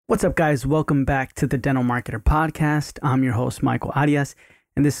What's up, guys? Welcome back to the Dental Marketer Podcast. I'm your host, Michael Arias,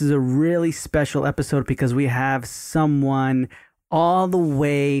 and this is a really special episode because we have someone all the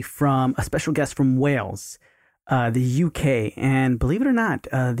way from a special guest from Wales, the UK. And believe it or not,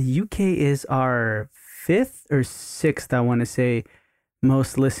 the UK is our fifth or sixth, I want to say,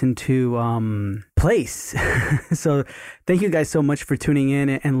 most listened to place. So thank you guys so much for tuning in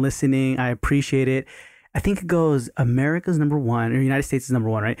and listening. I appreciate it. I think it goes America's number one, or United States is number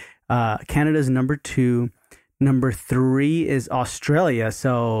one, right? Canada's number two. Number three is Australia.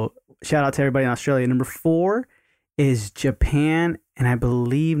 So shout out to everybody in Australia. Number four is Japan. And I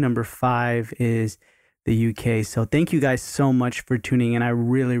believe number five is the UK. So thank you guys so much for tuning in. I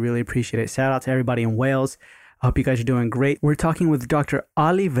really, really appreciate it. Shout out to everybody in Wales. I hope you guys are doing great. We're talking with Dr.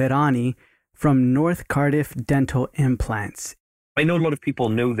 Ali Virani from North Cardiff Dental Implants. I know a lot of people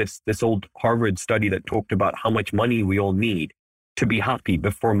know this old Harvard study that talked about how much money we all need to be happy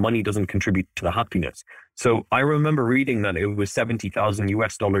before money doesn't contribute to the happiness. So I remember reading that it was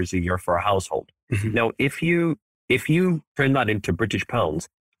 $70,000 a year for a household. Mm-hmm. Now, if you turn that into British pounds,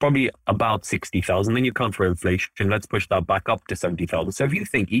 probably about 60,000, then you count for inflation. Let's push that back up to 70,000. So if you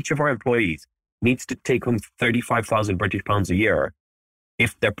think each of our employees needs to take home 35,000 British pounds a year,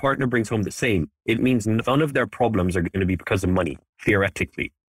 if their partner brings home the same, it means none of their problems are going to be because of money,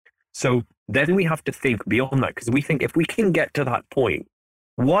 theoretically. So then we have to think beyond that, because we think if we can get to that point,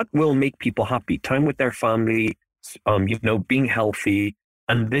 what will make people happy? Time with their family, being healthy.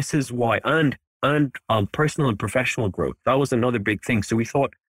 And this is why, and personal and professional growth. That was another big thing. So we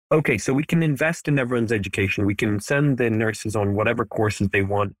thought, okay, so we can invest in everyone's education. We can send the nurses on whatever courses they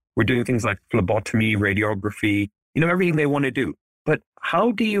want. We're doing things like phlebotomy, radiography, everything they want to do. But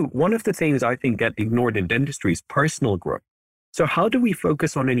one of the things I think get ignored in dentistry is personal growth. So how do we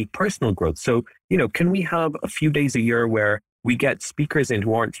focus on any personal growth? So, can we have a few days a year where we get speakers in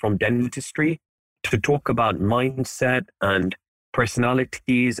who aren't from dentistry to talk about mindset and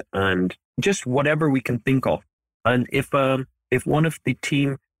personalities and just whatever we can think of? And if one of the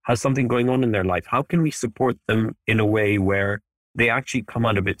team has something going on in their life, how can we support them in a way where they actually come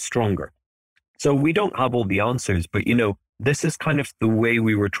out a bit stronger? So we don't have all the answers, but this is kind of the way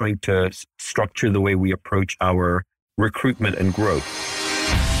we were trying to structure the way we approach our recruitment and growth.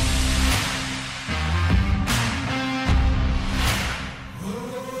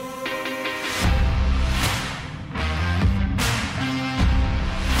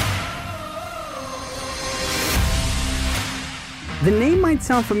 The name might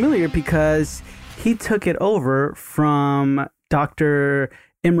sound familiar because he took it over from Dr.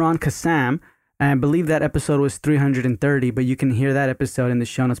 Imran Qassam. I believe that episode was 330, but you can hear that episode in the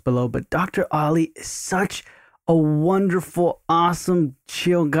show notes below. But Dr. Ali is such a wonderful, awesome,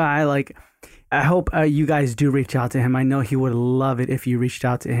 chill guy. Like, I hope you guys do reach out to him. I know he would love it if you reached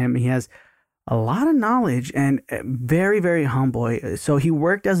out to him. He has a lot of knowledge and very, very humble. So he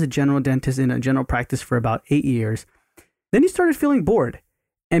worked as a general dentist in a general practice for about 8 years. Then he started feeling bored.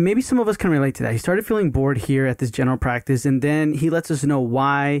 And maybe some of us can relate to that. He started feeling bored here at this general practice. And then he lets us know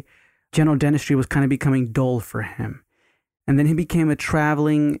why general dentistry was kind of becoming dull for him. And then he became a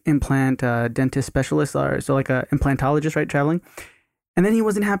traveling implant dentist specialist, so like a implantologist, right, traveling. And then he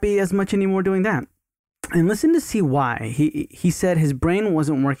wasn't happy as much anymore doing that. And listen to see why. He said his brain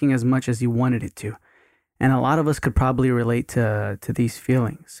wasn't working as much as he wanted it to. And a lot of us could probably relate to these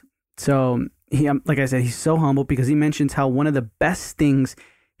feelings. So he, like I said, he's so humble because he mentions how one of the best things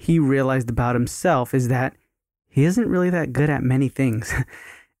he realized about himself is that he isn't really that good at many things.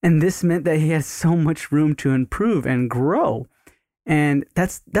 And this meant that he had so much room to improve and grow. And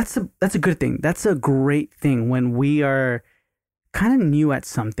that's a good thing. That's a great thing when we are kind of new at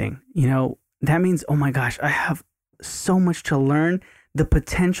something. That means, oh my gosh, I have so much to learn. The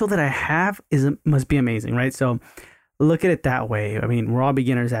potential that I have must be amazing, right? So look at it that way. I mean, we're all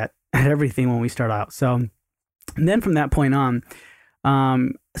beginners at everything when we start out. So and then from that point on,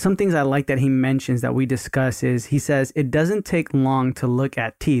 some things I like that he mentions that we discuss is he says, it doesn't take long to look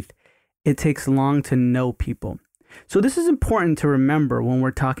at teeth. It takes long to know people. So this is important to remember when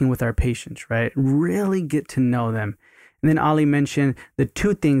we're talking with our patients, right? Really get to know them. And then Ali mentioned the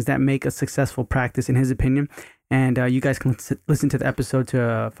two things that make a successful practice in his opinion. And you guys can listen to the episode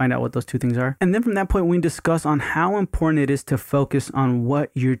to find out what those two things are. And then from that point, we discuss on how important it is to focus on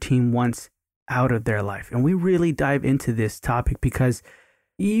what your team wants out of their life. And we really dive into this topic because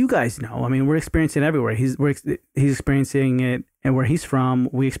you guys know, I mean, we're experiencing it everywhere. He's experiencing it and where he's from.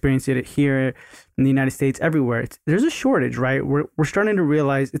 We experience it here in the United States, everywhere. There's a shortage, right? We're starting to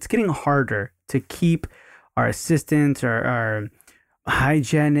realize it's getting harder to keep our assistants, our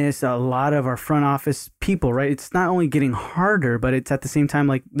hygienists, a lot of our front office people, right? It's not only getting harder, but it's at the same time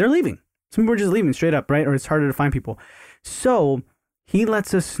like they're leaving. Some people are just leaving straight up, right? Or it's harder to find people. So he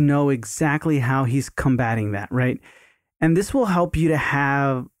lets us know exactly how he's combating that, right? And this will help you to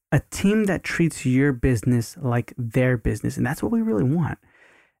have a team that treats your business like their business. And that's what we really want.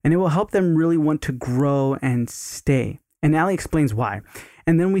 And it will help them really want to grow and stay. And Ali explains why.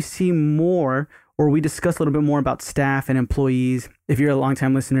 And then we see more, or we discuss a little bit more about staff and employees. If you're a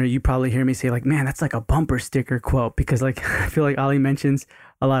longtime listener, you probably hear me say like, man, that's like a bumper sticker quote, because like I feel like Ali mentions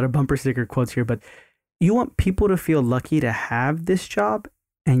a lot of bumper sticker quotes here. But you want people to feel lucky to have this job,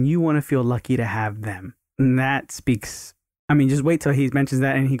 and you want to feel lucky to have them. And that speaks, I mean, just wait till he mentions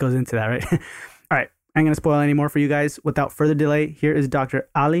that and he goes into that, right? All right. I'm going to spoil any more for you guys. Without further delay, here is Dr.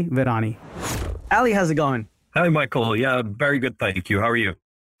 Ali Virani. Ali, how's it going? Hi, Michael. Yeah, very good. Thank you. How are you?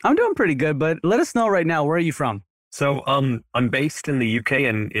 I'm doing pretty good, but let us know right now, where are you from? So I'm based in the UK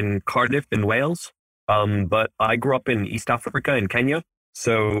and in Cardiff in Wales, but I grew up in East Africa in Kenya.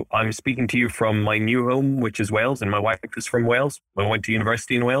 So I'm speaking to you from my new home, which is Wales, and my wife is from Wales. I went to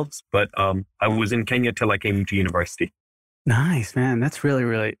university in Wales, but I was in Kenya till I came to university. Nice, man. That's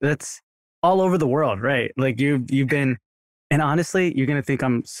really, that's all over the world, right? Like you've been, and honestly, you're going to think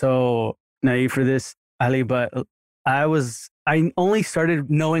I'm so naive for this, Ali, but I only started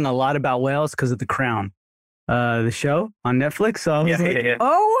knowing a lot about Wales because of The Crown, the show on Netflix. So I was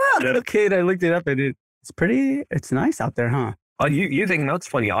oh, wow. Yeah. Okay. And I looked it up and it's nice out there, huh? You think that's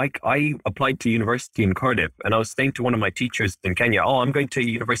funny? I applied to university in Cardiff, and I was saying to one of my teachers in Kenya, "Oh, I'm going to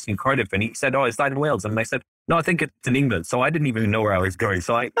university in Cardiff," and he said, "Oh, is that in Wales?" And I said, "No, I think it's in England." So I didn't even know where I was going.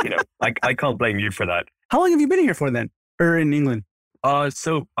 So I can't blame you for that. How long have you been here for then, or in England?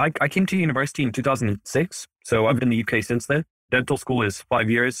 So I came to university in 2006. So I've been in the UK since then. Dental school is 5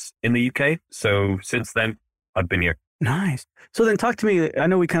 years in the UK. So since then, I've been here. Nice. So then talk to me. I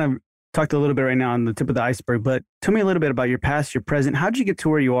know we kind of talked a little bit right now on the tip of the iceberg, but tell me a little bit about your past, your present. How did you get to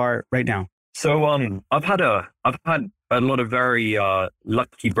where you are right now? So I've had a lot of very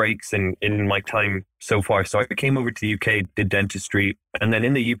lucky breaks in my time so far. So I came over to the UK, did dentistry, and then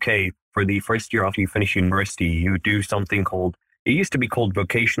in the UK for the first year after you finish university, you do something called, it used to be called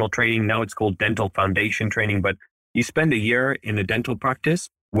vocational training. Now it's called dental foundation training, but you spend a year in a dental practice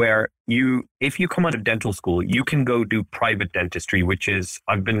where if you come out of dental school, you can go do private dentistry, which is,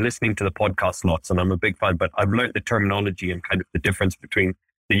 I've been listening to the podcast lots and I'm a big fan, but I've learned the terminology and kind of the difference between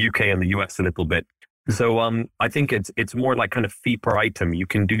the UK and the US a little bit. So I think it's more like kind of fee per item you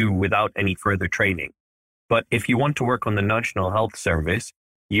can do without any further training. But if you want to work on the National Health Service,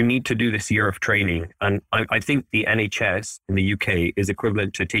 you need to do this year of training. And I think the NHS in the UK is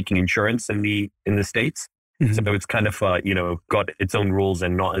equivalent to taking insurance in the States. Mm-hmm. So it's kind of, got its own rules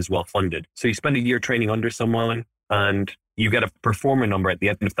and not as well funded. So you spend a year training under someone and you get a performer number at the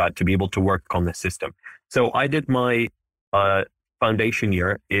end of that to be able to work on the system. So I did my foundation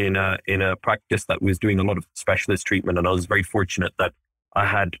year in a practice that was doing a lot of specialist treatment. And I was very fortunate that I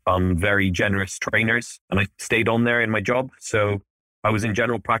had very generous trainers and I stayed on there in my job. So I was in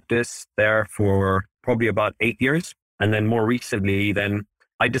general practice there for probably about 8 years. And then more recently, then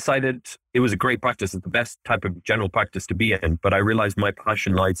I decided it was a great practice. It's the best type of general practice to be in, but I realized my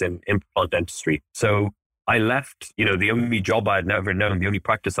passion lies in implant dentistry. So I left, the only job I'd never known, the only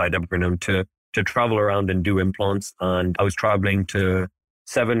practice I'd ever known to travel around and do implants. And I was traveling to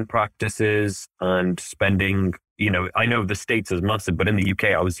 7 practices and spending, I know the States is massive, but in the UK,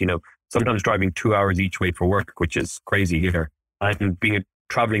 I was, sometimes driving 2 hours each way for work, which is crazy here. And being a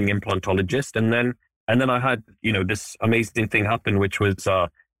traveling implantologist. And then I had, this amazing thing happen, which was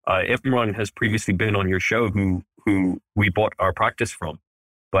Imran has previously been on your show who we bought our practice from.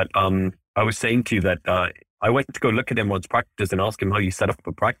 But I was saying to you that I went to go look at Imran's practice and ask him how you set up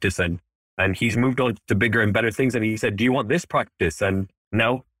a practice. And he's moved on to bigger and better things. And he said, "Do you want this practice?" And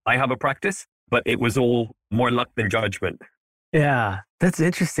now I have a practice, but it was all more luck than judgment. Yeah, that's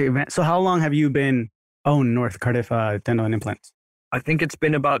interesting, man. So how long have you been North Cardiff Dental and Implants? I think it's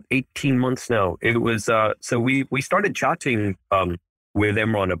been about 18 months now. It was, so we started chatting with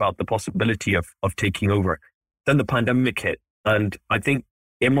Imran about the possibility of taking over. Then the pandemic hit. And I think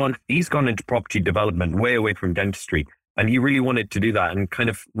Imran, he's gone into property development way away from dentistry. And he really wanted to do that. And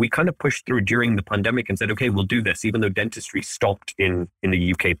we pushed through during the pandemic and said, okay, we'll do this, even though dentistry stopped in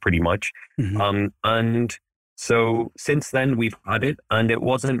the UK pretty much. Mm-hmm. And so since then we've had it, and it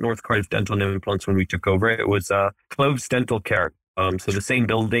wasn't North Cardiff Dental and Implants when we took over. It was Cloves Dental Care. So the same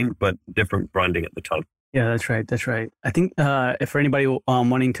building, but different branding at the time. Yeah, that's right. That's right. I think if for anybody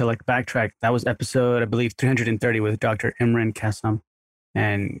wanting to backtrack, that was episode, I believe, 330 with Dr. Imran Kassam.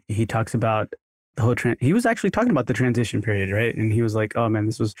 And he talks about the whole he was actually talking about the transition period, right? And he was like, "Oh man,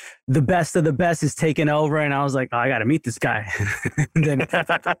 this was the best of the best is taking over." And I was like, "Oh, I got to meet this guy." Then,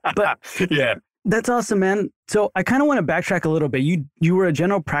 but Yeah. that's awesome, man. So I kind of want to backtrack a little bit. You were a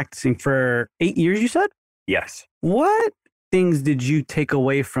general practicing for 8 years, you said? Yes. What things did you take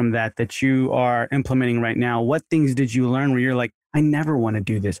away from that you are implementing right now? What things did you learn where you're like, I never want to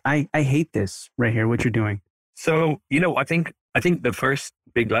do this. I hate this right here, what you're doing? So, I think the first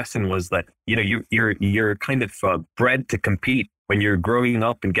big lesson was that, you're kind of bred to compete when you're growing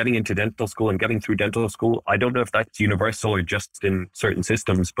up and getting into dental school and getting through dental school. I don't know if that's universal or just in certain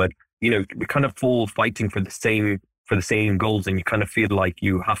systems, but, we kind of full fighting for the same goals, and you kind of feel like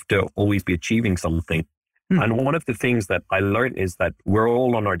you have to always be achieving something. And one of the things that I learned is that we're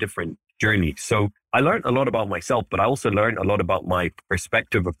all on our different journeys. So I learned a lot about myself, but I also learned a lot about my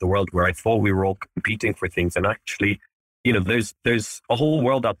perspective of the world, where I thought we were all competing for things. And actually, there's a whole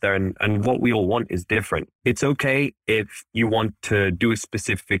world out there, and what we all want is different. It's okay if you want to do a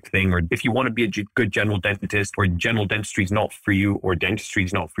specific thing, or if you want to be a good general dentist, or general dentistry is not for you, or dentistry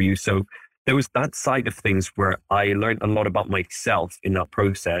is not for you. So there was that side of things where I learned a lot about myself in that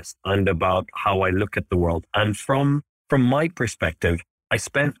process and about how I look at the world. And from my perspective, I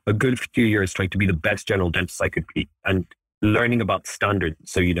spent a good few years trying to be the best general dentist I could be and learning about standards.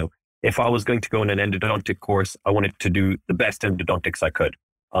 So, if I was going to go on an endodontic course, I wanted to do the best endodontics I could,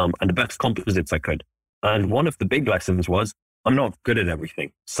 and the best composites I could. And one of the big lessons was I'm not good at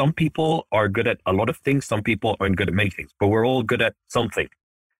everything. Some people are good at a lot of things. Some people aren't good at many things, but we're all good at something.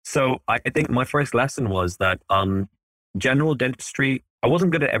 So I think my first lesson was that general dentistry, I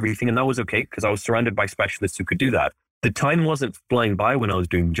wasn't good at everything, and that was okay because I was surrounded by specialists who could do that. The time wasn't flying by when I was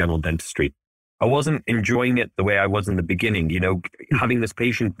doing general dentistry. I wasn't enjoying it the way I was in the beginning, having this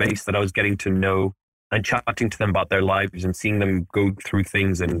patient base that I was getting to know and chatting to them about their lives and seeing them go through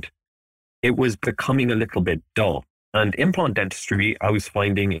things. And it was becoming a little bit dull. And implant dentistry, I was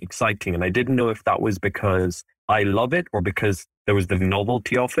finding exciting. And I didn't know if that was because I love it or because there was the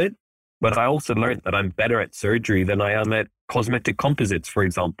novelty of it. But I also learned that I'm better at surgery than I am at cosmetic composites, for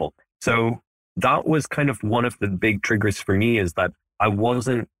example. So that was kind of one of the big triggers for me, is that I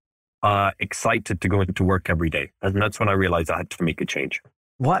wasn't excited to go into work every day. And that's when I realized I had to make a change.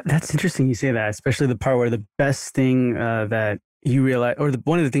 What? That's interesting you say that, especially the part where the best thing that you realize, or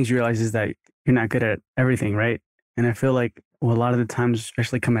one of the things you realize, is that you're not good at everything, right? And I feel like a lot of the times,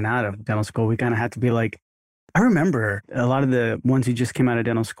 especially coming out of dental school, we kind of have to be like, I remember a lot of the ones who just came out of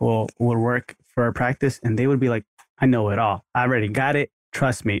dental school would work for our practice and they would be like, I know it all. I already got it.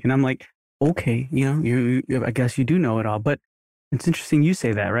 Trust me. And I'm like, okay, you I guess you do know it all, but it's interesting you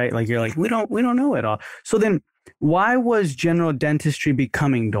say that, right? Like, you're like, we don't know it all. So then why was general dentistry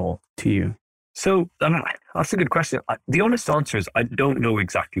becoming dull to you? So that's a good question. The honest answer is I don't know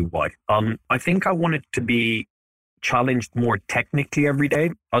exactly why. I think I wanted to be challenged more technically every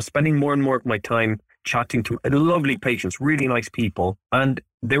day. I was spending more and more of my time chatting to lovely patients, really nice people, and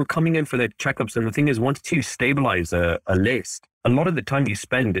they were coming in for their checkups. And the thing is, once you stabilize a list, a lot of the time you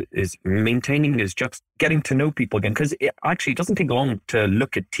spend is maintaining, is just getting to know people again. Because it actually doesn't take long to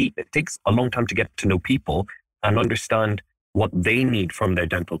look at teeth. It takes a long time to get to know people and understand what they need from their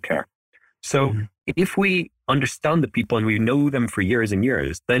dental care. So if we understand the people and we know them for years and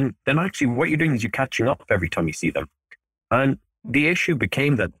years, then actually what you're doing is you're catching up every time you see them. And the issue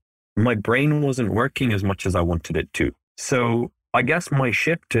became that my brain wasn't working as much as I wanted it to. So I guess my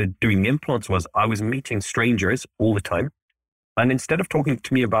shift to doing implants was I was meeting strangers all the time. And instead of talking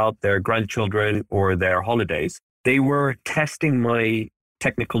to me about their grandchildren or their holidays, they were testing my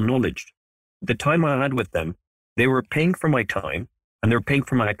technical knowledge. The time I had with them, they were paying for my time and they were paying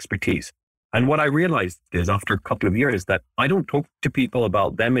for my expertise. And what I realized is, after a couple of years, that I don't talk to people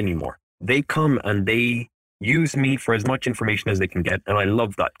about them anymore. They come and they use me for as much information as they can get. And I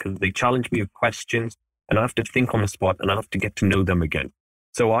love that because they challenge me with questions and I have to think on the spot and I have to get to know them again.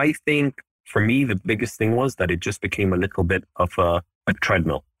 So I think for me, the biggest thing was that it just became a little bit of a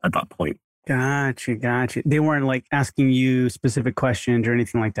treadmill at that point. Gotcha. They weren't like asking you specific questions or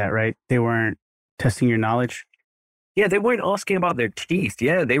anything like that, right? They weren't testing your knowledge. Yeah, they weren't asking about their teeth.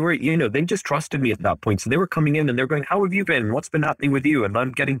 Yeah, they were, they just trusted me at that point. So they were coming in and they're going, how have you been? What's been happening with you? And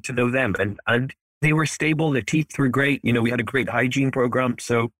I'm getting to know them. And they were stable. Their teeth were great. We had a great hygiene program.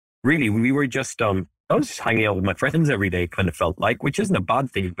 So really, we were just, I was just hanging out with my friends every day, kind of felt like, which isn't a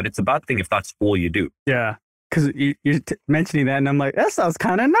bad thing, but it's a bad thing if that's all you do. Yeah. Because you're mentioning that and I'm like, that sounds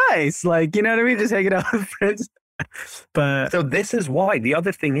kind of nice. Like, you know what I mean? Just hanging out with friends. But so this is why. The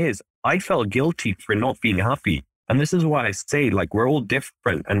other thing is, I felt guilty for not being happy. And this is why I say, like, we're all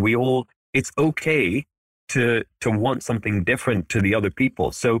different and it's okay to want something different to the other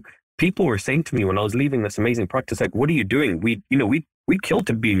people. So people were saying to me when I was leaving this amazing practice, like, what are you doing? We'd kill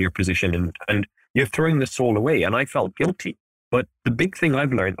to be in your position, and you're throwing this all away. And I felt guilty. But the big thing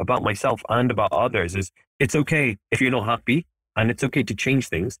I've learned about myself and about others is it's okay if you're not happy, and it's okay to change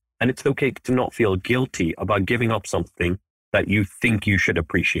things, and it's okay to not feel guilty about giving up something that you think you should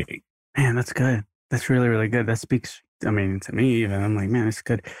appreciate. Man, that's good. That's really, really good. That speaks, I mean, to me even. I'm like, man, that's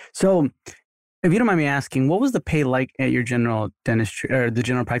good. So if you don't mind me asking, what was the pay like at your general dentistry or the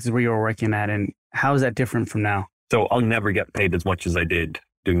general practice where you were working at, and how is that different from now? So I'll never get paid as much as I did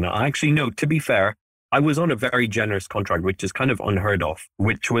doing that. Actually, no, to be fair, I was on a very generous contract, which is kind of unheard of,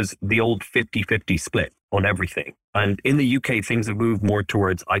 which was the old 50-50 split on everything. And in the UK, things have moved more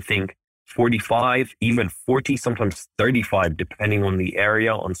towards, I think, 45, even 40, sometimes 35, depending on the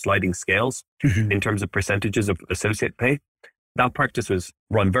area on sliding scales in terms of percentages of associate pay. That practice was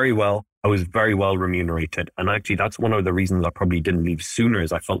run very well. I was very well remunerated. And actually, that's one of the reasons I probably didn't leave sooner,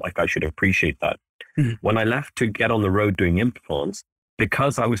 is I felt like I should appreciate that. When I left to get on the road doing implants,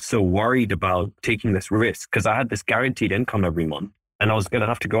 because I was so worried about taking this risk, because I had this guaranteed income every month and I was going to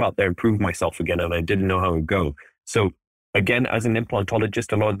have to go out there and prove myself again, and I didn't know how it would go. So again, as an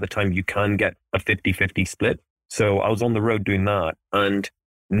implantologist, a lot of the time you can get a 50-50 split. So I was on the road doing that. And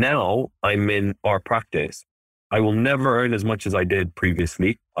now I'm in our practice. I will never earn as much as I did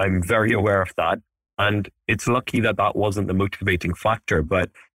previously. I'm very aware of that. And it's lucky that that wasn't the motivating factor. But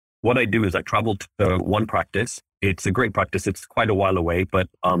what I do is I travel to one practice. It's a great practice. It's quite a while away, but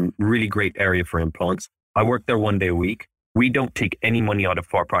really great area for implants. I work there 1 day a week. We don't take any money out of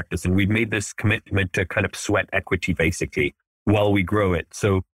our practice. And we've made this commitment to kind of sweat equity, basically, while we grow it.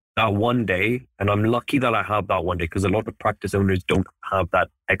 So that 1 day, and I'm lucky that I have that 1 day, because a lot of practice owners don't have that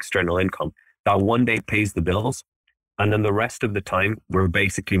external income. That 1 day pays the bills. And then the rest of the time, we're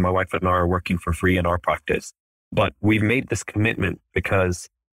basically, my wife and I are working for free in our practice. But we've made this commitment because,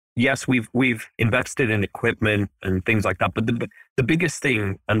 yes, we've invested in equipment and things like that. But the biggest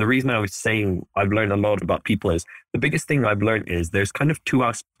thing, and the reason I was saying I've learned a lot about people, is the biggest thing I've learned is there's kind of two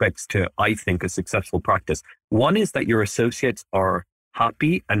aspects to, I think, a successful practice. One is that your associates are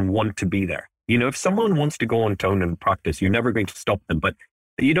happy and want to be there. You know, if someone wants to go on town and practice, you're never going to stop them. But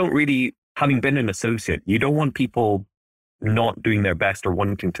you don't really, having been an associate, you don't want people not doing their best or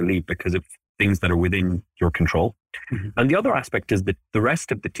wanting to leave because of things that are within your control. And the other aspect is the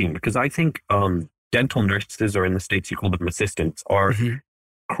rest of the team, because I think dental nurses, or in the States you call them assistants, are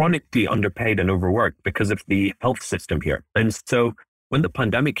chronically underpaid and overworked because of the health system here. And so when the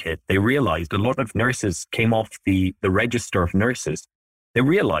pandemic hit, they realized a lot of nurses came off the register of nurses. They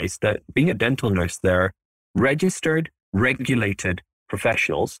realized that being a dental nurse, they're registered, regulated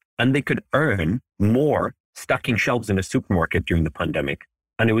professionals, and they could earn more stacking shelves in a supermarket during the pandemic.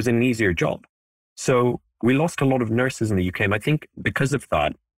 And it was an easier job. So we lost a lot of nurses in the UK. And I think because of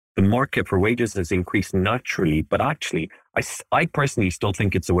that, the market for wages has increased naturally. But actually, I personally still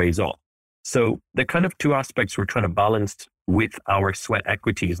think it's a ways off. So the kind of two aspects we're trying to balance with our sweat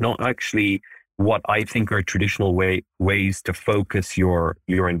equity is not actually what I think are traditional ways to focus your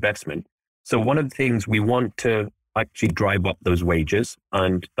investment. So one of the things we want to actually drive up those wages.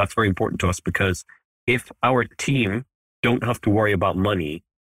 And that's very important to us, because if our team don't have to worry about money,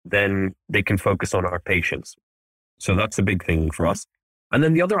 then they can focus on our patients. So that's a big thing for us. And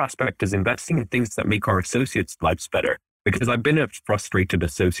then the other aspect is investing in things that make our associates' lives better. Because I've been a frustrated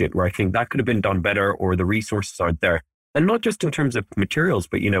associate where I think that could have been done better, or the resources aren't there. And not just in terms of materials,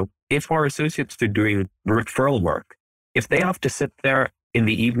 but, you know, if our associates are doing referral work, if they have to sit there in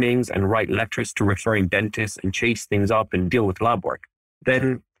the evenings and write letters to referring dentists and chase things up and deal with lab work,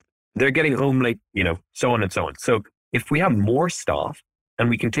 then they're getting home late, you know, so on and so on. So if we have more staff and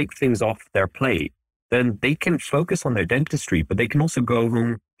we can take things off their plate, then they can focus on their dentistry, but they can also go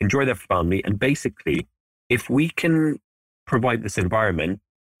home, enjoy their family. And basically, if we can provide this environment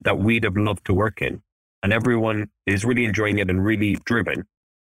that we'd have loved to work in, and everyone is really enjoying it and really driven,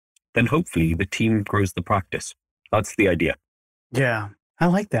 then hopefully the team grows the practice. That's the idea. Yeah, I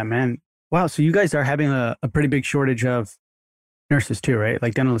like that, man. Wow. So you guys are having a pretty big shortage of nurses too, right?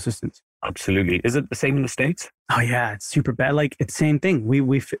 Like dental assistants. Absolutely. Is it the same in the States? Oh yeah, it's super bad. Like it's the same thing.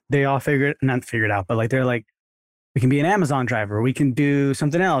 They all not figured out, but like they're like, we can be an Amazon driver, we can do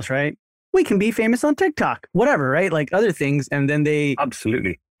something else, right? We can be famous on TikTok, whatever, right? Like other things, and then they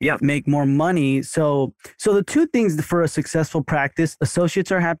absolutely make more money. So the two things for a successful practice: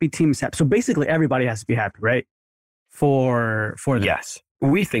 associates are happy, team is happy. So basically, everybody has to be happy, right? For them. Yes,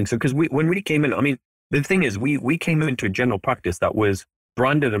 we think so, because when we came in, I mean, the thing is, we came into a general practice that was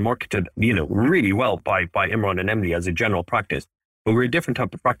branded and marketed, you know, really well by Imran and Emily as a general practice. But we're a different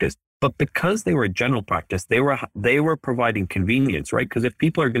type of practice. But because they were a general practice, they were providing convenience, right? Because if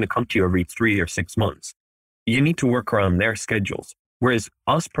people are going to come to you every 3 or 6 months, you need to work around their schedules. Whereas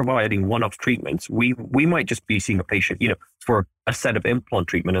us providing one-off treatments, we might just be seeing a patient, for a set of implant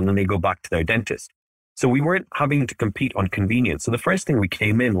treatment, and then they go back to their dentist. So we weren't having to compete on convenience. So the first thing we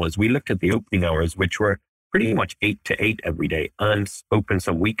came in was we looked at the opening hours, which were pretty much 8 to 8 every day, and open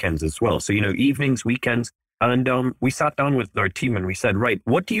some weekends as well. So, evenings, weekends. And we sat down with our team and we said, right,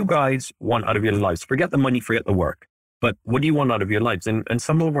 what do you guys want out of your lives? Forget the money, forget the work. But what do you want out of your lives? And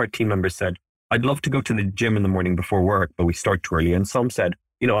some of our team members said, I'd love to go to the gym in the morning before work, but we start too early. And some said,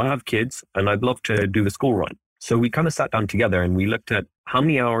 I have kids and I'd love to do the school run. So we kind of sat down together and we looked at how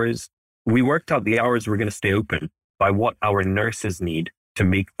many hours, we worked out the hours we're going to stay open by what our nurses need to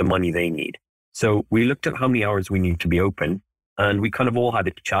make the money they need. So we looked at how many hours we need to be open. And we kind of all had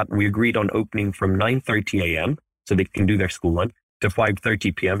a chat. We agreed on opening from 9:30 a.m. so they can do their school run to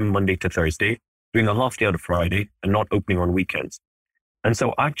 5:30 p.m. Monday to Thursday, doing a half day on a Friday and not opening on weekends. And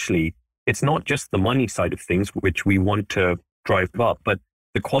so actually, it's not just the money side of things, which we want to drive up, but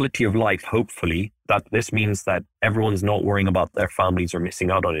the quality of life, hopefully, that this means that everyone's not worrying about their families or missing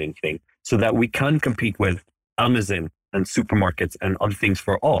out on anything, so that we can compete with Amazon and supermarkets and other things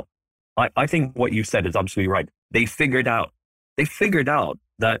for all. I think what you said is absolutely right. They figured out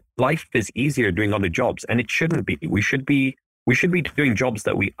that life is easier doing other jobs, and it shouldn't be. We should be doing jobs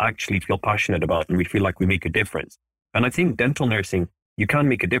that we actually feel passionate about and we feel like we make a difference. And I think dental nursing, you can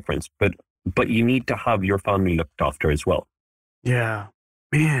make a difference, but you need to have your family looked after as well. Yeah,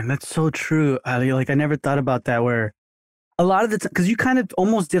 man, that's so true, Ali. Like, I never thought about that, where a lot of the time, because you kind of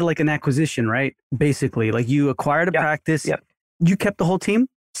almost did like an acquisition, right? Basically, like you acquired a practice. Yeah. You kept the whole team?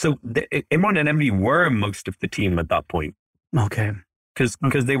 So Imran and Emily were most of the team at that point. Okay.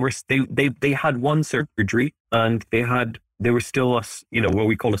 Because they had one surgery and they were still what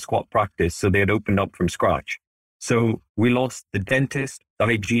we call a squat practice. So they had opened up from scratch. So we lost the dentist, the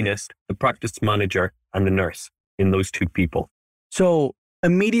hygienist, the practice manager, and the nurse in those 2 people. So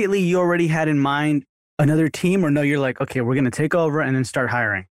immediately you already had in mind another team, or no, you're like, okay, we're going to take over and then start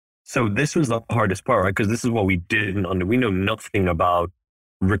hiring? So this was the hardest part, right? Because this is what we didn't under. We know nothing about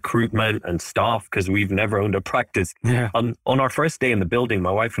recruitment and staff because we've never owned a practice. Yeah. On our first day in the building, my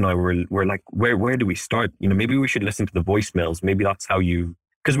wife and I were like, where do we start? Maybe we should listen to the voicemails. Maybe that's how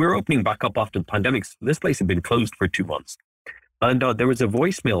because we were opening back up after the pandemic. So this place had been closed for 2 months. And there was a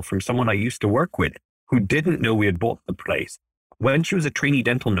voicemail from someone I used to work with who didn't know we had bought the place. When she was a trainee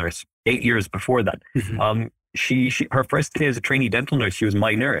dental nurse 8 years before that, she her first day as a trainee dental nurse, she was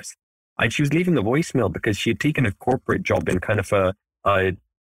my nurse. And she was leaving a voicemail because she had taken a corporate job in kind of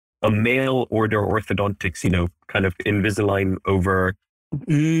a mail order orthodontics, kind of Invisalign over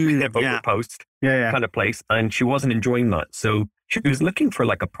post kind of place. And she wasn't enjoying that. So she was looking for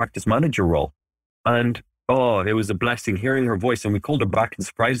like a practice manager role. And it was a blessing hearing her voice. And we called her back and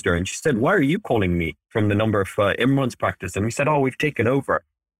surprised her. And she said, why are you calling me from the number of Imran's practice? And we said, we've taken over.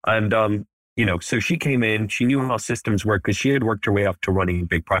 And, so she came in, she knew how systems work because she had worked her way up to running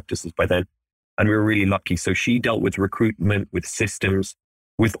big practices by then. And we were really lucky. So she dealt with recruitment, with systems,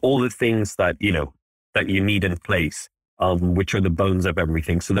 with all the things that, that you need in place, which are the bones of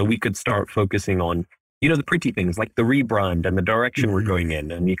everything, so that we could start focusing on, the pretty things like the rebrand and the direction we're going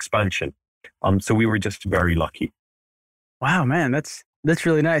in and the expansion. So we were just very lucky. Wow, man, that's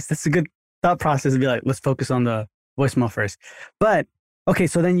really nice. That's a good thought process to be like, let's focus on the voicemail first. But okay,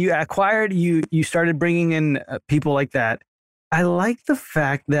 so then you acquired, you started bringing in people like that. I like the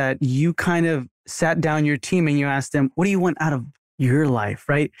fact that you kind of sat down your team and you asked them, what do you want out of your life,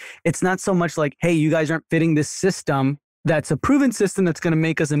 right? It's not so much like, hey, you guys aren't fitting this system that's a proven system that's going to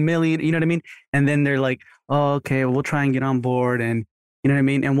make us $1 million, you know what I mean? And then they're like, oh, okay, we'll try and get on board, and you know what I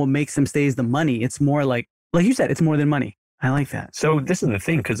mean? And what makes them stay is the money. It's more like you said, it's more than money. I like that. So this is the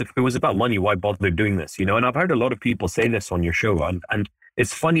thing, because if it was about money, why bother doing this? And I've heard a lot of people say this on your show, and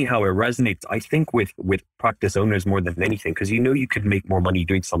it's funny how it resonates, I think, with practice owners more than anything, because you could make more money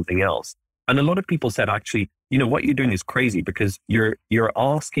doing something else. And a lot of people said, actually, what you're doing is crazy because you're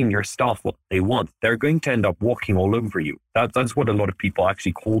asking your staff what they want. They're going to end up walking all over you. That's what a lot of people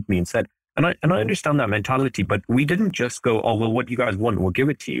actually called me and said. And I understand that mentality, but we didn't just go, oh, well, what do you guys want? We'll give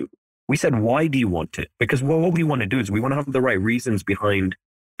it to you. We said, why do you want it? Because what we want to do is we want to have the right reasons behind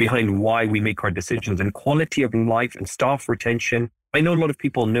why we make our decisions, and quality of life and staff retention. I know a lot of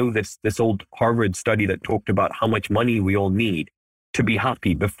people know this old Harvard study that talked about how much money we all need to be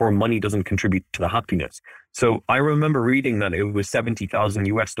happy before money doesn't contribute to the happiness. So I remember reading that it was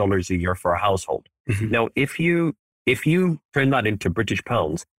 $70,000 a year for a household. Mm-hmm. Now, if you turn that into British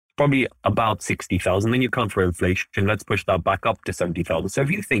pounds, probably about 60,000. Then you count for inflation. Let's push that back up to 70,000. So if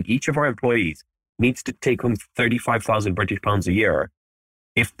you think each of our employees needs to take home 35,000 British pounds a year,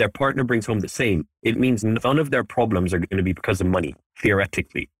 if their partner brings home the same, it means none of their problems are going to be because of money,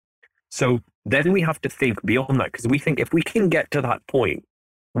 theoretically. So then we have to think beyond that, because we think if we can get to that point,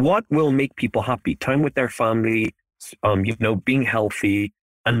 what will make people happy? Time with their family, being healthy.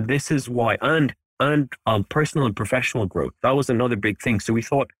 And this is why, and personal and professional growth. That was another big thing. So we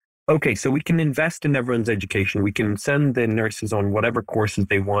thought, okay, so we can invest in everyone's education. We can send the nurses on whatever courses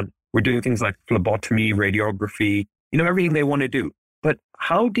they want. We're doing things like phlebotomy, radiography, everything they want to do. But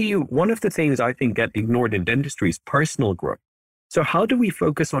one of the things I think get ignored in dentistry is personal growth. So how do we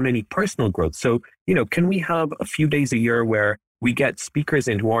focus on any personal growth? So, can we have a few days a year where we get speakers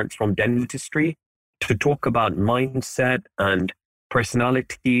in who aren't from dentistry to talk about mindset and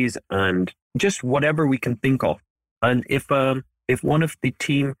personalities and just whatever we can think of? And if one of the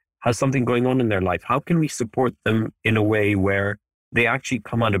team has something going on in their life, how can we support them in a way where they actually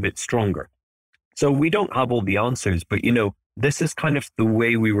come out of it stronger? So we don't have all the answers, but this is kind of the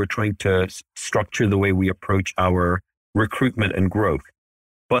way we were trying to structure the way we approach our recruitment and growth.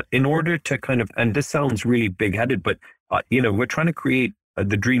 But in order to and this sounds really big-headed, but we're trying to create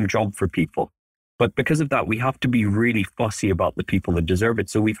the dream job for people. But because of that, we have to be really fussy about the people that deserve it.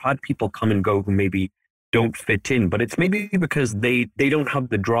 So we've had people come and go who maybe don't fit in, but it's maybe because they don't have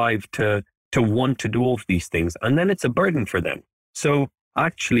the drive to want to do all of these things. And then it's a burden for them. So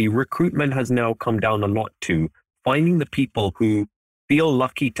actually, recruitment has now come down a lot to finding the people who feel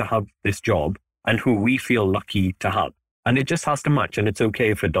lucky to have this job and who we feel lucky to have. And it just has to match, and it's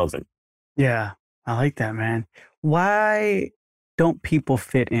okay if it doesn't. Yeah, I like that, man. Why don't people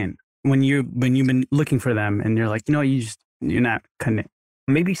fit in when you've been looking for them and you're like, you're not cutting it?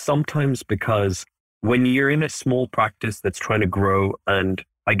 Maybe sometimes because when you're in a small practice that's trying to grow, and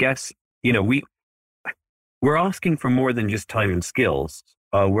I guess, we're asking for more than just time and skills.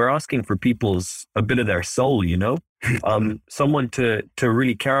 We're asking for a bit of their soul, someone to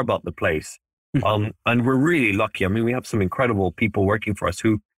really care about the place. And we're really lucky. I mean, we have some incredible people working for us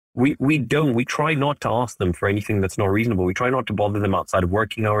who we try not to ask them for anything that's not reasonable. We try not to bother them outside of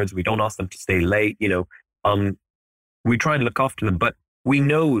working hours. We don't ask them to stay late, we try and look after them, but we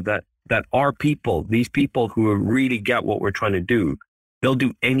know that our people, these people who really get what we're trying to do, they'll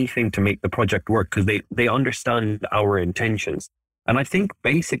do anything to make the project work because they understand our intentions. And I think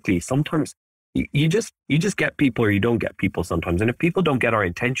basically sometimes you just get people or you don't get people sometimes. And if people don't get our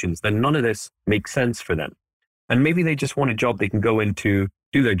intentions, then none of this makes sense for them. And maybe they just want a job they can go into,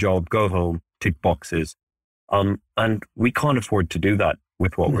 do their job, go home, tick boxes. And we can't afford to do that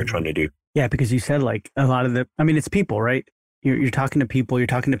with what we're trying to do. Yeah, because you said a lot of it's people, right? You're talking to people, you're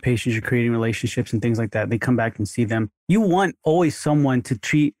talking to patients, you're creating relationships and things like that. They come back and see them. You want always someone to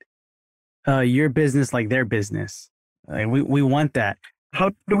treat your business like their business. We want that.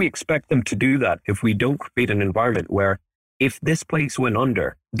 How do we expect them to do that if we don't create an environment where if this place went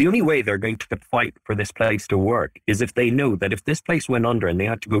under, the only way they're going to fight for this place to work is if they know that if this place went under and they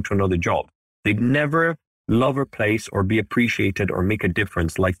had to go to another job, they'd never love our place or be appreciated or make a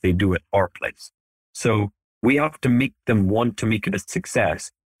difference like they do at our place. So we have to make them want to make it a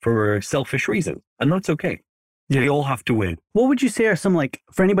success for selfish reasons. And that's okay. Yeah. We all have to win. What would you say are some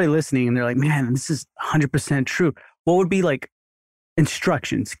for anybody listening and they're like, man, this is 100% true. What would be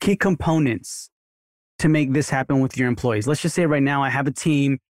instructions, key components to make this happen with your employees? Let's just say right now I have a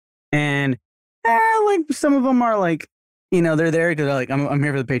team and some of them are they're there because they're I'm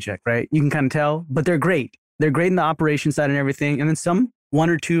here for the paycheck, right? You can kind of tell, but they're great. They're great in the operation side and everything. And then one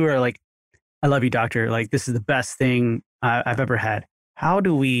or two are I love you, doctor. This is the best thing I've ever had. How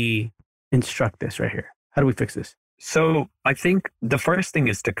do we instruct this right here? How do we fix this? So I think the first thing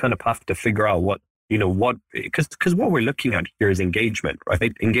is to kind of have to figure out because what we're looking at here is engagement,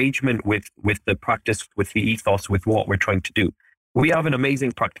 right? Engagement with the practice, with the ethos, with what we're trying to do. We have an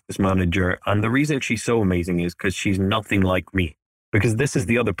amazing practice manager, and the reason she's so amazing is because she's nothing like me. Because this is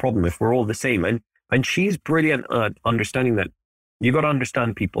the other problem, if we're all the same. And she's brilliant at understanding that you got to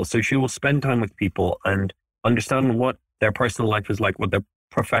understand people. So she will spend time with people and understand what their personal life is like, what their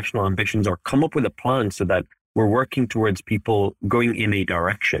professional ambitions are, come up with a plan so that we're working towards people going in a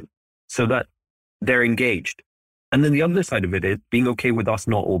direction so that they're engaged. And then the other side of it is being okay with us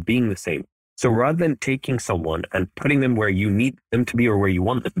not all being the same. So rather than taking someone and putting them where you need them to be or where you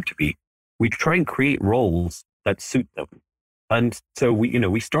want them to be, we try and create roles that suit them. And so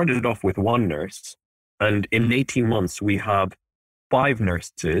we started it off with one nurse, and in 18 months, we have 5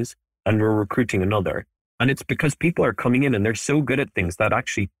 nurses and we're recruiting another. And it's because people are coming in and they're so good at things that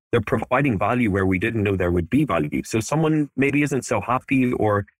actually they're providing value where we didn't know there would be value. So someone maybe isn't so happy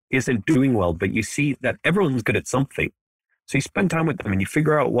or isn't doing well, but you see that everyone's good at something. So you spend time with them and you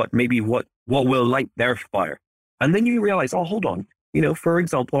figure out what will light their fire. And then you realize, oh, hold on. For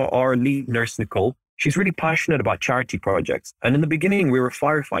example, our lead nurse, Nicole, she's really passionate about charity projects. And in the beginning, we were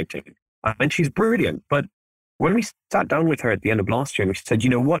firefighting and she's brilliant. But when we sat down with her at the end of last year, and she said,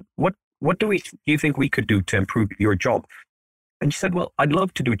 what do you think we could do to improve your job? And she said, well, I'd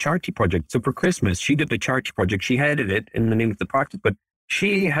love to do a charity project. So for Christmas, she did a charity project. She headed it in the name of the practice, but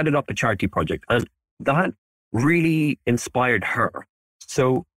she headed up a charity project. And that really inspired her.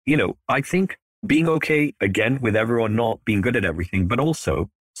 So, I think being okay, again, with everyone not being good at everything, but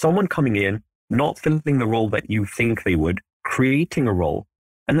also someone coming in, not filling the role that you think they would, creating a role,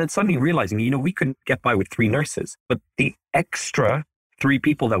 and then suddenly realizing, we could get by with 3 nurses, but the extra 3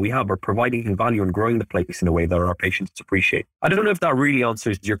 people that we have are providing value and growing the place in a way that our patients appreciate. I don't know if that really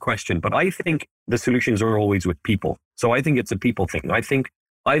answers your question, but I think the solutions are always with people. So I think it's a people thing. I think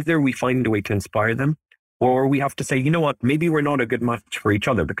either we find a way to inspire them, or we have to say, you know what, maybe we're not a good match for each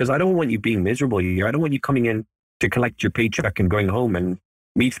other, because I don't want you being miserable here. I don't want you coming in to collect your paycheck and going home and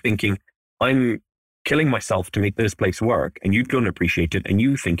me thinking, I'm killing myself to make this place work, and you don't appreciate it, and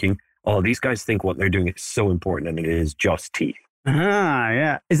you thinking, oh, these guys think what they're doing is so important and it is just teeth.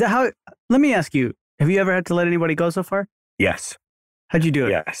 Yeah. Is that how, let me ask you, have you ever had to let anybody go so far? Yes. How'd you do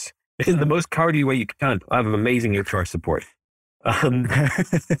it? Yes. In the most cowardly way you can. I have amazing HR support.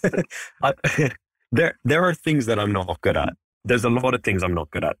 There are things that I'm not good at. There's a lot of things I'm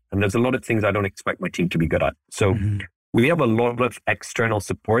not good at. And there's a lot of things I don't expect my team to be good at. So we have a lot of external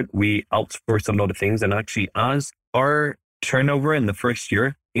support. We outsource a lot of things. And actually, as our turnover in the first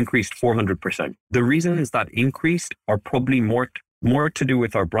year increased 400%. The reasons that increased are probably more to do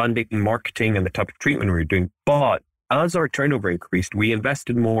with our branding, marketing, and the type of treatment we were doing. But as our turnover increased, we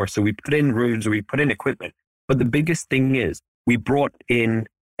invested more. So we put in rooms, we put in equipment. But the biggest thing is we brought in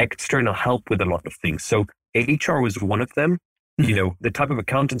external help with a lot of things. So HR was one of them. The type of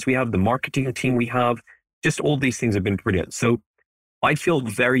accountants we have, the marketing team we have, just all these things have been brilliant. So I feel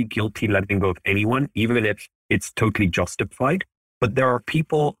very guilty letting go of anyone, even if it's totally justified. But there are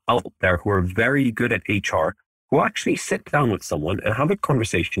people out there who are very good at HR who actually sit down with someone and have a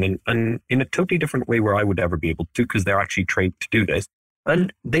conversation and in a totally different way where I would ever be able to, because they're actually trained to do this.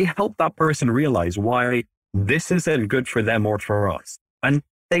 And they help that person realize why this isn't good for them or for us. And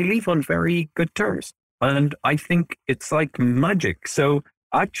they leave on very good terms. And I think it's like magic. So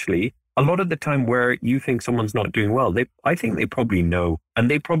actually, a lot of the time where you think someone's not doing well, I think they probably know, and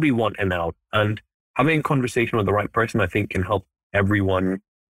they probably want an out. And having a conversation with the right person, I think, can help everyone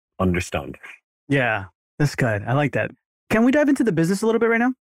understand. Yeah, that's good. I like that. Can we dive into the business a little bit right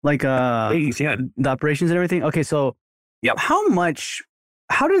now? Like Please, yeah. The operations and everything? Okay, so yep.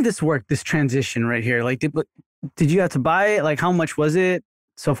 How did this work, this transition right here? Like, did you have to buy it? Like, how much was it?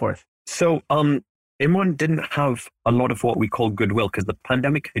 So forth. So, Imran didn't have a lot of what we call goodwill because the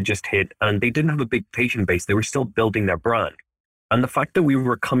pandemic had just hit and they didn't have a big patient base. They were still building their brand. And the fact that we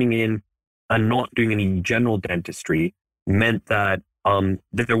were coming in and not doing any general dentistry meant that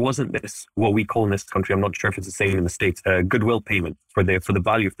there wasn't this, what we call in this country, I'm not sure if it's the same in the States, goodwill payment for the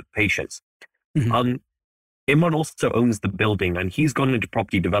value of the patients. Mm-hmm. Imran also owns the building and he's gone into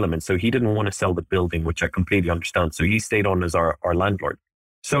property development. So he didn't want to sell the building, which I completely understand. So he stayed on as our landlord.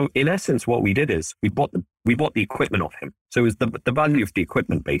 So in essence, what we did is we bought the equipment off him. So it was the value of the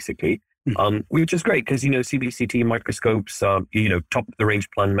equipment, basically, which is great because, CBCT microscopes, top of the range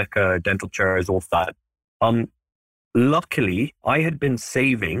plan Mecca, dental chairs, all that. Luckily, I had been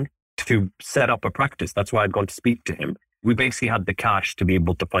saving to set up a practice. That's why I'd gone to speak to him. We basically had the cash to be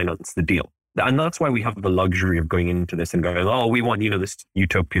able to finance the deal. And that's why we have the luxury of going into this and going, oh, we want, this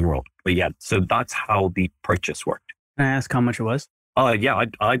utopian world. But yeah, so that's how the purchase worked. Can I ask how much it was? Yeah,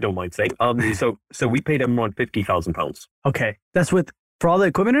 I don't mind saying. So we paid him around £50,000. Okay, that's for all the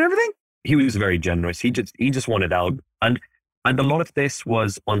equipment and everything. He was very generous. He just wanted out, and a lot of this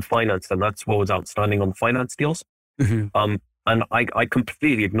was on finance, and that's what was outstanding on the finance deals. Mm-hmm. And I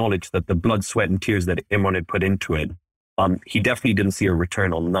completely acknowledge that the blood, sweat, and tears that Imran had put into it, he definitely didn't see a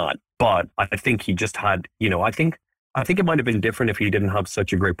return on that. But I think he just had, I think it might have been different if he didn't have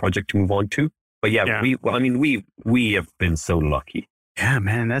such a great project to move on to. But yeah. We have been so lucky. Yeah,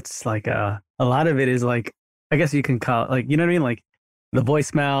 man, that's like a lot of it is like, I guess you can call it like, you know what I mean? Like the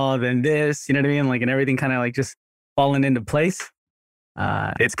voicemail, then this, you know what I mean? Like, and everything kind of like just falling into place.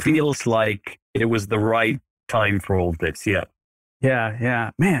 It feels like it was the right time for all of this. Yeah.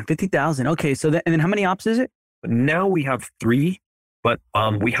 Yeah. Man, 50,000. Okay. So and then how many ops is it? Now we have 3, but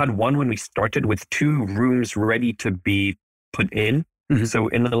we had one when we started with 2 rooms ready to be put in. Mm-hmm. So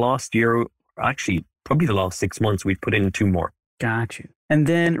in the last year, actually, probably the last 6 months, we've put in 2 more. Got you. And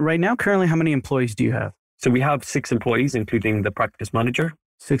then right now, currently, how many employees do you have? So we have 6 employees, including the practice manager.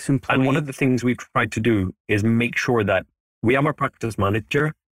 6 employees. And one of the things we've tried to do is make sure that we have our practice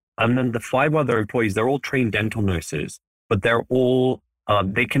manager, and then the 5 other employees, they're all trained dental nurses, but they're all,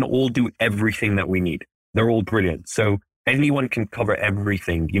 they can all do everything that we need. They're all brilliant. So anyone can cover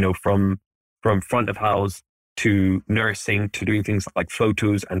everything, from front of house to nursing to doing things like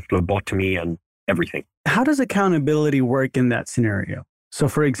photos and phlebotomy and everything. How does accountability work in that scenario? So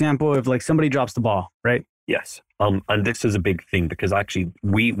for example, if like somebody drops the ball, right? Yes. And this is a big thing because actually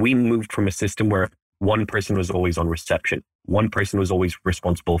we moved from a system where one person was always on reception. One person was always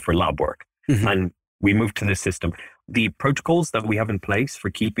responsible for lab work. Mm-hmm. And we moved to this system. The protocols that we have in place for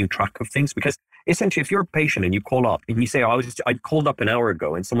keeping track of things, because essentially if you're a patient and you call up and you say, I called up an hour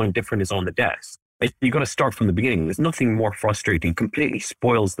ago and someone different is on the desk, you got to start from the beginning. There's nothing more frustrating, completely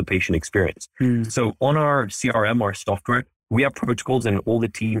spoils the patient experience. So on our CRM, our software, we have protocols and all the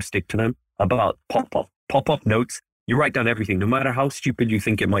teams stick to them about pop-up notes. You write down everything, no matter how stupid you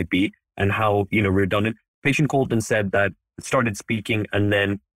think it might be and how, redundant. Patient called and said that started speaking and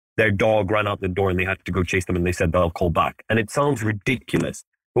then their dog ran out the door and they had to go chase them and they said they'll call back. And it sounds ridiculous.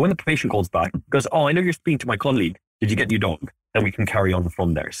 But when the patient calls back, goes, oh, I know you're speaking to my colleague. Did you get your dog? And we can carry on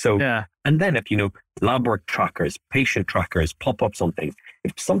from there. So, yeah. And then if, lab work trackers, patient trackers, pop-ups on things,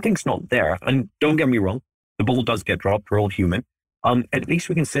 if something's not there, and don't get me wrong, the ball does get dropped, we're all human. At least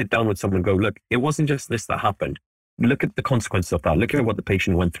we can sit down with someone and go, look, it wasn't just this that happened. Look at the consequence of that. Look at what the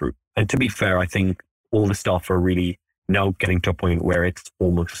patient went through. And to be fair, I think all the staff are really now getting to a point where it's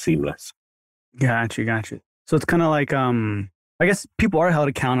almost seamless. Gotcha. So it's kind of like, I guess people are held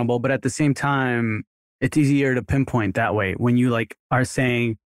accountable, but at the same time, it's easier to pinpoint that way when you are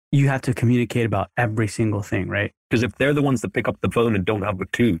saying you have to communicate about every single thing, right? Because if they're the ones that pick up the phone and don't have a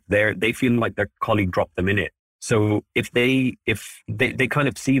clue, they feel like their colleague dropped them in it. So if they kind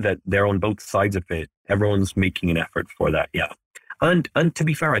of see that they're on both sides of it, everyone's making an effort for that. Yeah. And to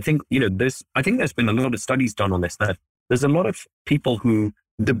be fair, I think, I think there's been a lot of studies done on this, that there's a lot of people who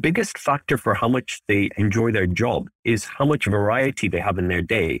the biggest factor for how much they enjoy their job is how much variety they have in their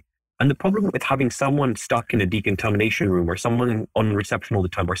day. And the problem with having someone stuck in a decontamination room or someone on reception all the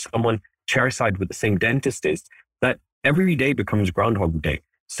time or someone chairside with the same dentist is that every day becomes Groundhog Day.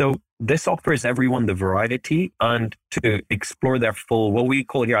 So this offers everyone the variety and to explore their full, what we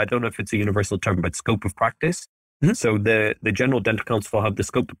call here, I don't know if it's a universal term, but scope of practice. Mm-hmm. So the General Dental Council have the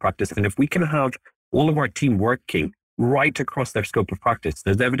scope of practice. And if we can have all of our team working right across their scope of practice,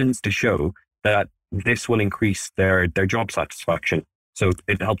 there's evidence to show that this will increase their job satisfaction. So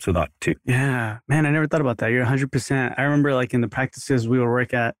it helps with that too. Yeah, man, I never thought about that. You're 100%. I remember in the practices we would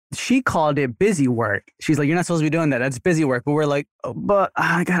work at, she called it busy work. She's like, you're not supposed to be doing that. That's busy work. But we're like, oh, but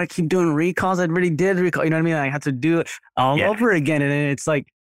I got to keep doing recalls. I already did recall. You know what I mean? I had to do it all over again. And it's like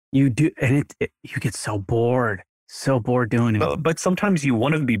you do, and you get so bored doing it. But sometimes you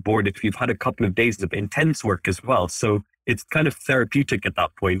want to be bored if you've had a couple of days of intense work as well. So it's kind of therapeutic at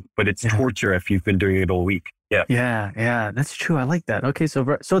that point, but it's torture if you've been doing it all week. Yeah, that's true. I like that. Okay, so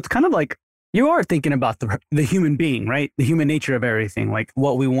it's kind of like you are thinking about the human being, right? The human nature of everything, like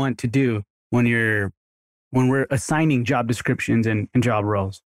what we want to do when we're assigning job descriptions and job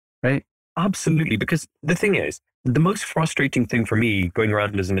roles, right? Absolutely, because the thing is, the most frustrating thing for me going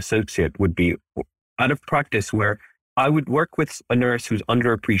around as an associate would be out of practice where I would work with a nurse who's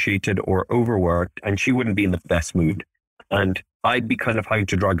underappreciated or overworked, and she wouldn't be in the best mood, and I'd be kind of having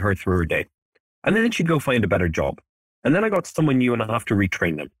to drag her through her day. And then she'd go find a better job. And then I got someone new and I have to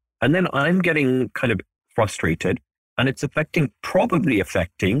retrain them. And then I'm getting kind of frustrated and it's probably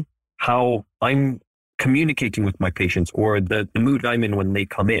affecting how I'm communicating with my patients or the mood I'm in when they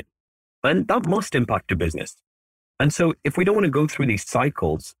come in. And that must impact the business. And so if we don't want to go through these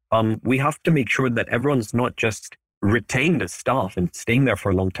cycles, we have to make sure that everyone's not just retained as staff and staying there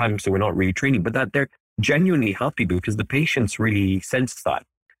for a long time so we're not retraining, but that they're genuinely happy because the patients really sense that.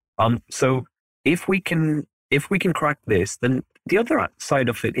 So if we can crack this, then the other side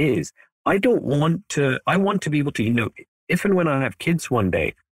of it is, I want to be able to, if and when I have kids one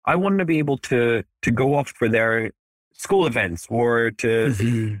day, I want to be able to go off for their school events or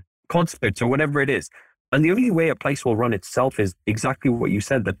to concerts or whatever it is. And the only way a place will run itself is exactly what you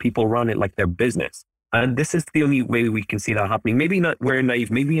said, that people run it like their business. And this is the only way we can see that happening. Maybe not, we're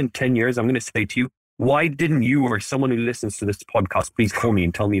naive. Maybe in 10 years, I'm going to say to you, why didn't you or someone who listens to this podcast please call me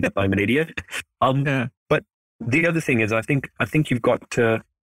and tell me that I'm an idiot? But the other thing is, I think you've got to,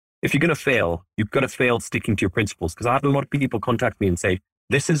 if you're going to fail, you've got to fail sticking to your principles. Because I had a lot of people contact me and say,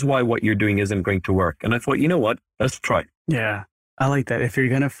 this is why what you're doing isn't going to work. And I thought, you know what? Let's try. Yeah, I like that. If you're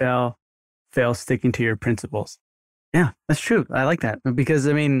going to fail sticking to your principles. Yeah, that's true. I like that because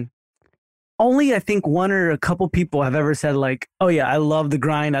I mean, only I think one or a couple people have ever said like, "Oh yeah, I love the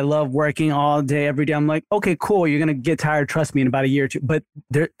grind. I love working all day, every day." I'm like, "Okay, cool. You're gonna get tired. Trust me, in about a year or two." But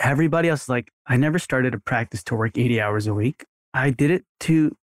everybody else is like, "I never started a practice to work 80 hours a week. I did it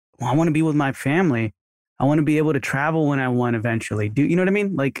to. Well, I want to be with my family. I want to be able to travel when I want eventually. Do you know what I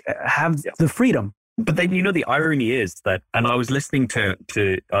mean? Like have the freedom." But then, the irony is that, and I was listening to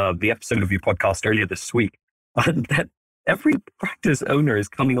the episode of your podcast earlier this week, and that every practice owner is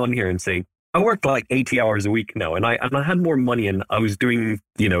coming on here and saying, I work like 80 hours a week now, and I had more money, and I was doing,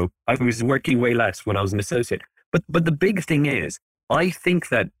 I was working way less when I was an associate. But the big thing is, I think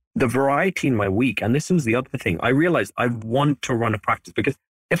that the variety in my week, and this was the other thing, I realized I want to run a practice because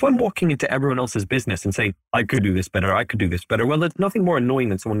if I'm walking into everyone else's business and saying, I could do this better, I could do this better, well, there's nothing more annoying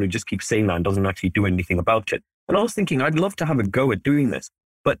than someone who just keeps saying that and doesn't actually do anything about it. And I was thinking, I'd love to have a go at doing this.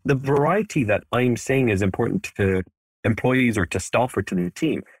 But the variety that I'm saying is important to employees or to staff or to the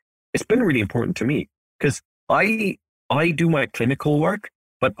team, it's been really important to me because I do my clinical work,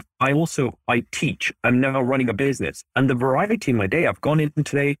 but I teach. I'm now running a business. And the variety in my day, I've gone in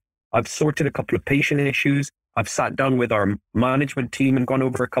today, I've sorted a couple of patient issues, I've sat down with our management team and gone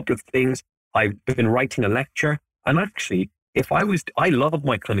over a couple of things. I've been writing a lecture. And actually, I love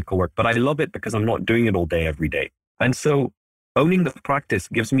my clinical work, but I love it because I'm not doing it all day, every day. And so owning the practice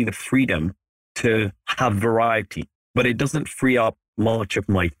gives me the freedom to have variety, but it doesn't free up much of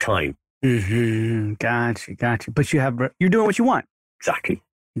my time. Mm-hmm. Gotcha. But you're doing what you want. Exactly.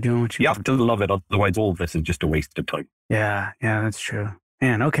 You're doing what you want. have to love it. Otherwise, all of this is just a waste of time. Yeah, that's true.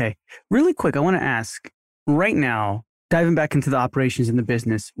 Man, okay. Really quick, I want to ask, right now, diving back into the operations in the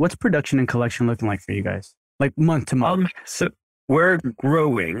business, what's production and collection looking like for you guys? Like month to month? So we're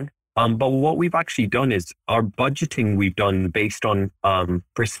growing, but what we've actually done is our budgeting we've done based on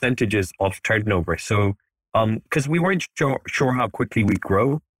percentages of turnover. So because we weren't sure how quickly we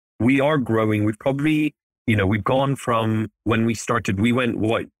grow, we are growing. We've probably, we've gone from when we started, we went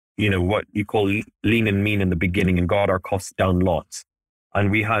what you call lean and mean in the beginning and got our costs down lots. And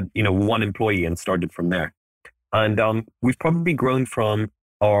we had, one employee and started from there. And we've probably grown from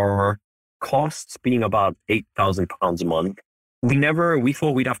our costs being about £8,000 a month. We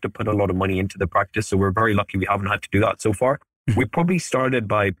thought we'd have to put a lot of money into the practice. So we're very lucky we haven't had to do that so far. We probably started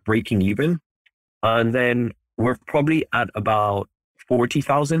by breaking even. And then we're probably at about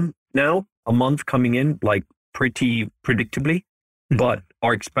 40,000 now a month coming in, like pretty predictably. But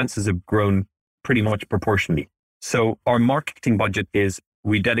our expenses have grown pretty much proportionally. So our marketing budget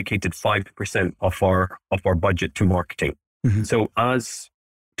we dedicated 5% of our budget to marketing. Mm-hmm. So as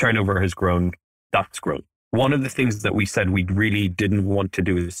turnover has grown, that's grown. One of the things that we said we really didn't want to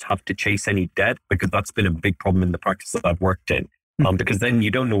do is have to chase any debt, because that's been a big problem in the practice that I've worked in. Because then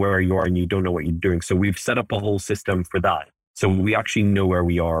you don't know where you are and you don't know what you're doing. So we've set up a whole system for that. So we actually know where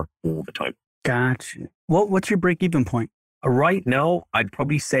we are all the time. Gotcha. What's your break-even point? Right now, I'd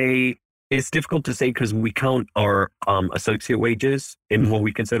probably say it's difficult to say because we count our associate wages in what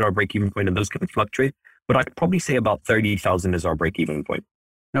we consider our break-even point, and those can fluctuate. But I'd probably say about 30,000 is our break-even point.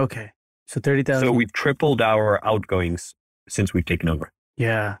 Okay. So 30,000. So we've tripled our outgoings since we've taken over.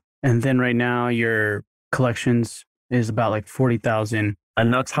 Yeah. And then right now your collections is about like 40,000.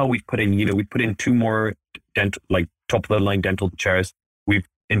 And that's how we've put in, we put in 2 more top of the line dental chairs. We've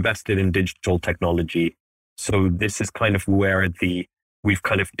invested in digital technology. So this is kind of where we've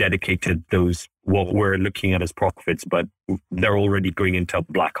kind of dedicated those, what we're looking at as profits, but they're already going into a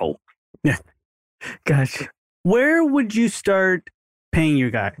black hole. Yeah. Gosh. Where would you start paying your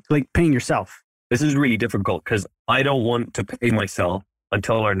guy, like paying yourself? This is really difficult because I don't want to pay myself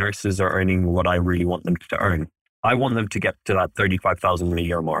until our nurses are earning what I really want them to earn. I want them to get to that 35,000 a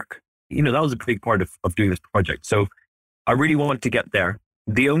year mark. That was a big part of doing this project. So I really want to get there.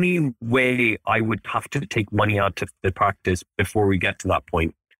 The only way I would have to take money out of the practice before we get to that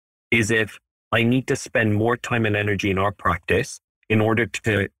point is if I need to spend more time and energy in our practice in order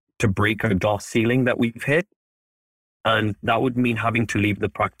to break a glass ceiling that we've hit. And that would mean having to leave the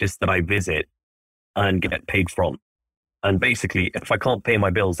practice that I visit and get paid from. And basically, if I can't pay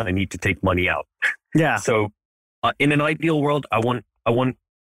my bills, I need to take money out. Yeah. So in an ideal world, I want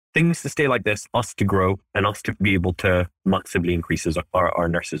things to stay like this, us to grow, and us to be able to massively increase our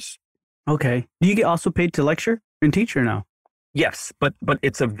nurses. Okay. Do you get also paid to lecture and teach or no? Yes, but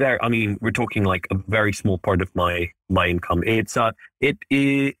it's we're talking like a very small part of my income. It's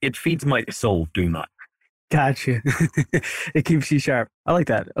it feeds my soul doing that. Gotcha. It keeps you sharp. I like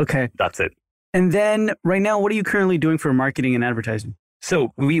that. Okay. That's it. And then right now, what are you currently doing for marketing and advertising?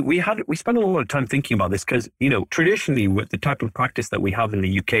 So we spent a lot of time thinking about this because, traditionally with the type of practice that we have in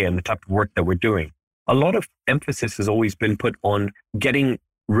the UK and the type of work that we're doing, a lot of emphasis has always been put on getting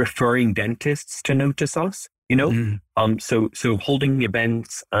referring dentists to notice us, you know? So holding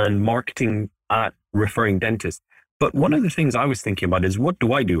events and marketing at referring dentists. But one of the things I was thinking about is, what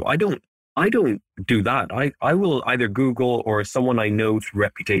do? I don't do that. I will either Google or someone I know through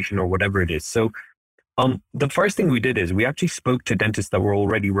reputation or whatever it is. So the first thing we did is we actually spoke to dentists that were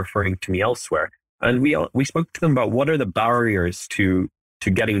already referring to me elsewhere. And we spoke to them about what are the barriers to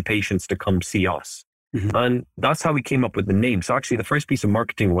getting patients to come see us. And that's how we came up with the name. So actually the first piece of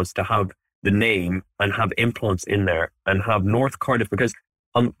marketing was to have the name and have implants in there and have North Cardiff, because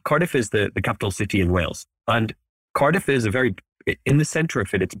Cardiff is the capital city in Wales. And Cardiff is in the center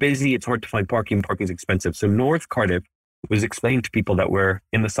of it. It's busy. It's hard to find parking. Parking is expensive. So North Cardiff was explained to people that we're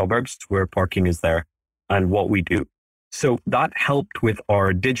in the suburbs where parking is there and what we do. So that helped with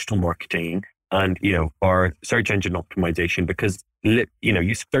our digital marketing and, our search engine optimization, because,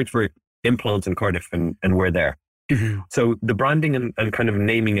 you search for implants in Cardiff and we're there. So the branding and kind of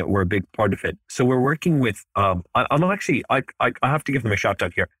naming it were a big part of it. So we're working with, I have to give them a shout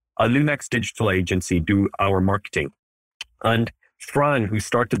out here. Lunex Digital Agency do our marketing. And Fran, who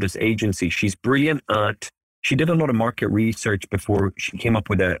started this agency, she's brilliant she did a lot of market research before she came up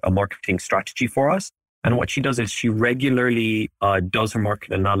with a marketing strategy for us. And what she does is she regularly does her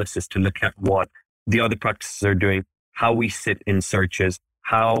market analysis to look at what the other practices are doing, how we sit in searches,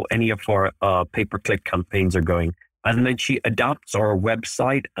 how any of our pay-per-click campaigns are going. And then she adapts our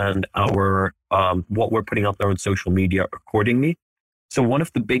website and our what we're putting out there on social media accordingly. So one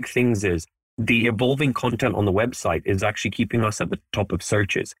of the big things is the evolving content on the website is actually keeping us at the top of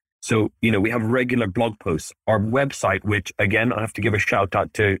searches. So, we have regular blog posts. Our website, which again, I have to give a shout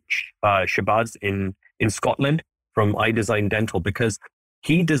out to Shabazz in Scotland from iDesign Dental, because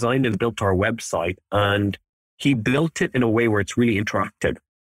he designed and built our website and he built it in a way where it's really interactive.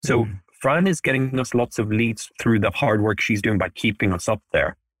 So Fran is getting us lots of leads through the hard work she's doing by keeping us up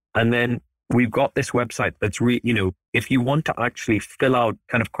there. And then we've got this website that's if you want to actually fill out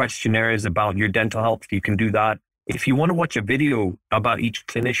kind of questionnaires about your dental health, you can do that. If you want to watch a video about each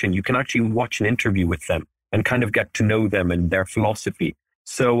clinician, you can actually watch an interview with them and kind of get to know them and their philosophy.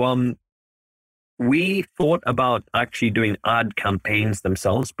 So we thought about actually doing ad campaigns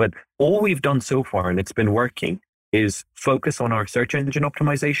themselves, but all we've done so far, and it's been working, is focus on our search engine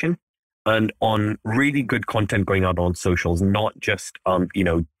optimization and on really good content going out on socials, not just,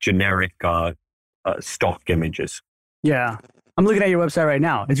 generic stock images. Yeah. I'm looking at your website right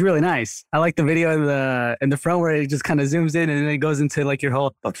now. It's really nice. I like the video in the front where it just kind of zooms in and then it goes into like your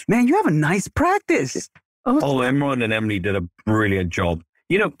whole, man, you have a nice practice. Emron and Emily did a brilliant job.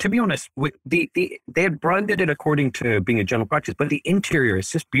 To be honest, they had branded it according to being a general practice, but the interior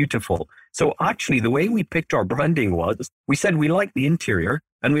is just beautiful. So actually, the way we picked our branding was, we said we like the interior,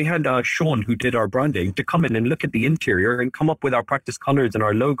 and we had Sean, who did our branding, to come in and look at the interior and come up with our practice colors and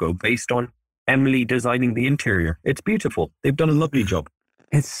our logo based on Emily designing the interior. It's beautiful. They've done a lovely job.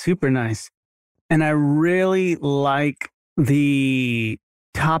 It's super nice. And I really like the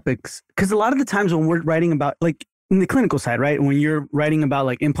topics, because a lot of the times when we're writing about, like, in the clinical side, right? When you're writing about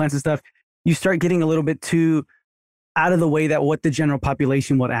like implants and stuff, you start getting a little bit too out of the way that what the general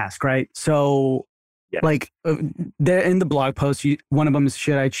population would ask, right? So they're in the blog post, one of them is,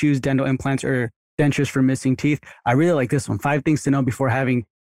 should I choose dental implants or dentures for missing teeth? I really like this one. 5 things to know before having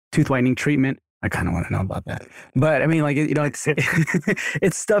tooth whitening treatment. I kind of want to know about that. But I mean, like, it's,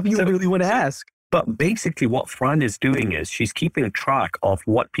 it's stuff you really want to ask. But basically what Fran is doing is she's keeping track of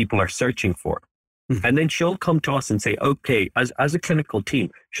what people are searching for. And then she'll come to us and say, okay, as a clinical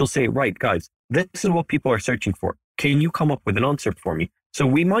team, she'll say, right, guys, this is what people are searching for. Can you come up with an answer for me? So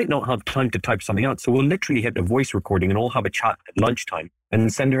we might not have time to type something out. So we'll literally hit a voice recording and we'll have a chat at lunchtime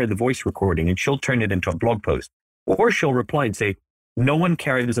and send her the voice recording and she'll turn it into a blog post. Or she'll reply and say, no one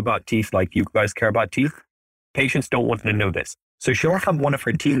cares about teeth like you guys care about teeth. Patients don't want to know this. So she'll have one of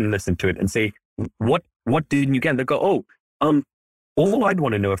her team listen to it and say, what didn't you get? They'll go, all I'd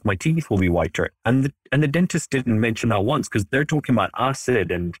want to know if my teeth will be whiter. And the dentist didn't mention that once because they're talking about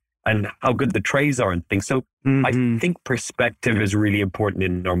acid and how good the trays are and things. So I think perspective is really important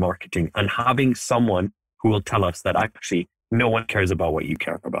in our marketing, and having someone who will tell us that actually no one cares about what you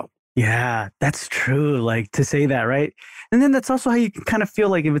care about. Yeah, that's true. Like, to say that, right? And then that's also how you can kind of feel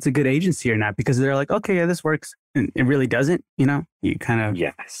like if it's a good agency or not, because they're like, okay, yeah, this works. And it really doesn't, you kind of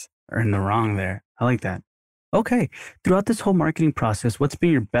are in the wrong there. I like that. Okay. Throughout this whole marketing process, what's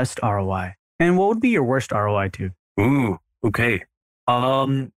been your best ROI? And what would be your worst ROI too? Ooh, okay.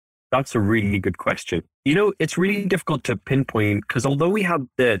 That's a really good question. It's really difficult to pinpoint because although we have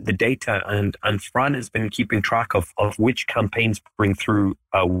the data and Fran has been keeping track of which campaigns bring through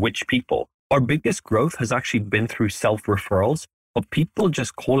which people, our biggest growth has actually been through self-referrals of people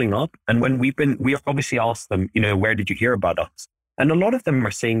just calling up. And when we obviously asked them, where did you hear about us? And a lot of them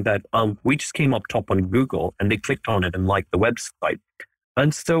are saying that we just came up top on Google and they clicked on it and liked the website.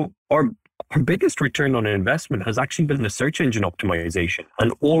 And so our biggest return on investment has actually been the search engine optimization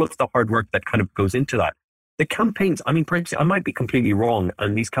and all of the hard work that kind of goes into that. The campaigns, I mean, perhaps I might be completely wrong,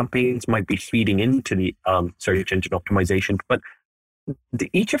 and these campaigns might be feeding into the search engine optimization, but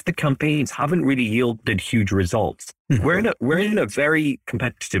each of the campaigns haven't really yielded huge results. Mm-hmm. We're in a very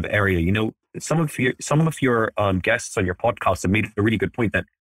competitive area. Some of your guests on your podcast have made a really good point that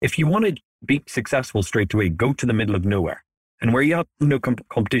if you want to be successful straight away, go to the middle of nowhere, and where you have no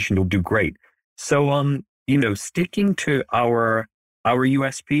competition, you'll do great. So, sticking to our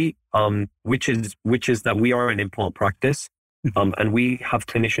USP, which is that we are an implant practice, and we have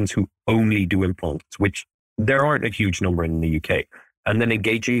clinicians who only do implants, which there aren't a huge number in the UK. And then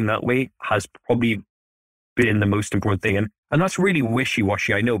engaging that way has probably been the most important thing. And that's really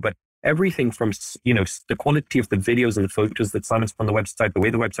wishy-washy, I know, but everything from, the quality of the videos and the photos that Simon's on the website, the way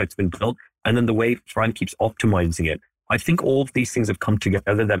the website's been built, and then the way Fran keeps optimizing it. I think all of these things have come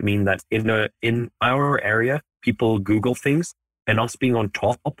together that mean that in our area, people Google things, and us being on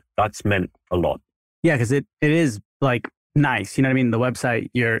top, that's meant a lot. Yeah, because it is like nice. You know what I mean? The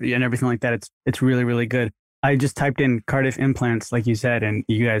website, and everything like that. It's really, really good. I just typed in Cardiff implants, like you said, and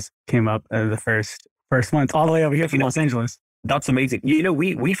you guys came up the first ones all the way over here from Los Angeles. That's amazing.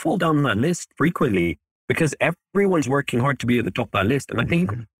 We fall down that list frequently because everyone's working hard to be at the top of that list. And I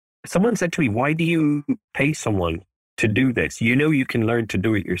think someone said to me, why do you pay someone to do this? You can learn to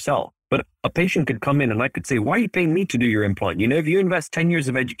do it yourself. But a patient could come in and I could say, why are you paying me to do your implant? If you invest 10 years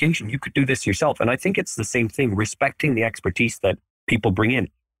of education, you could do this yourself. And I think it's the same thing, respecting the expertise that people bring in.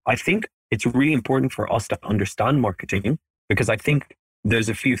 I think it's really important for us to understand marketing because I think there's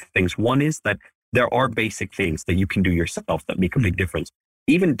a few things. One is that there are basic things that you can do yourself that make a big difference,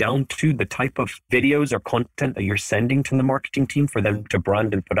 even down to the type of videos or content that you're sending to the marketing team for them to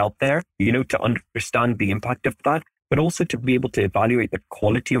brand and put out there, to understand the impact of that, but also to be able to evaluate the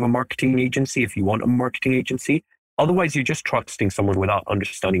quality of a marketing agency if you want a marketing agency. Otherwise, you're just trusting someone without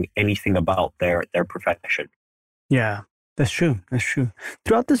understanding anything about their profession. Yeah, that's true. That's true.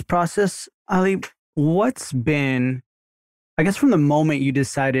 Throughout this process, Ali, what's been, I guess from the moment you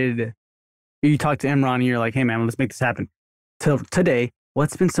decided, you talked to Imran and you're like, hey man, let's make this happen, till today,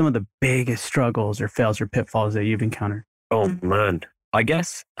 what's been some of the biggest struggles or fails or pitfalls that you've encountered? Oh man, I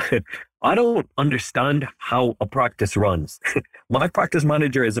guess I don't understand how a practice runs. My practice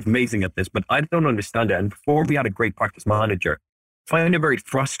manager is amazing at this, but I don't understand it. And before we had a great practice manager, I find it very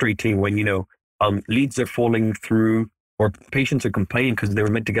frustrating when, leads are falling through or patients are complaining because they were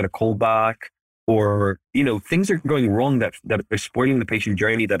meant to get a call back, or, things are going wrong that are spoiling the patient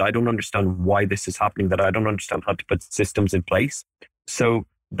journey, that I don't understand why this is happening, that I don't understand how to put systems in place. So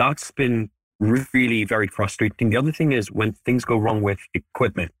that's been really very frustrating. The other thing is when things go wrong with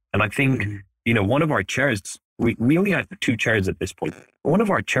equipment. And I think, one of our chairs, we only had 2 chairs at this point. One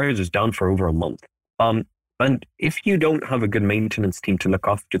of our chairs is down for over a month. And if you don't have a good maintenance team to look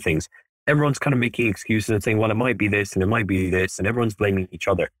after things, everyone's kind of making excuses and saying, well, it might be this and it might be this, and everyone's blaming each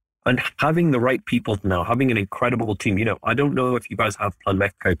other. And having the right people now, having an incredible team, I don't know if you guys have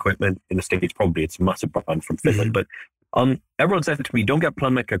Planmeca equipment in the States, probably it's a massive brand from Finland, but everyone said to me, don't get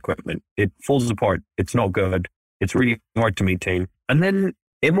Planmeca equipment. It falls apart. It's not good. It's really hard to maintain. And then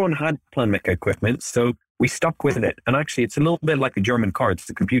everyone had Planmeca equipment, so we stuck with it. And actually, it's a little bit like a German car. It's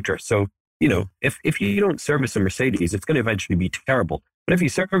a computer. So, if you don't service a Mercedes, it's going to eventually be terrible. But if you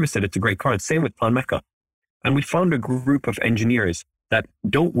service it, it's a great car. It's same with Planmeca. And we found a group of engineers that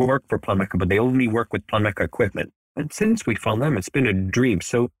don't work for Planmeca, but they only work with Planmeca equipment. And since we found them, it's been a dream.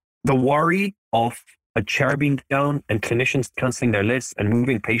 So the worry of a chair being down and clinicians canceling their lists and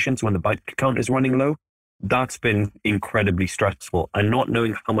moving patients when the bank account is running low, that's been incredibly stressful, and not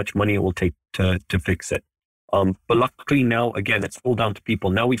knowing how much money it will take to fix it. But luckily now, again, it's all down to people.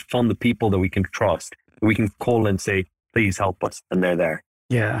 Now we've found the people that we can trust. We can call and say, please help us. And they're there.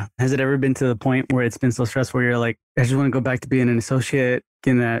 Yeah. Has it ever been to the point where it's been so stressful where you're like, I just want to go back to being an associate,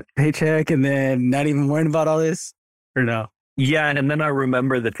 getting that paycheck, and then not even worrying about all this? Or no? Yeah. And then I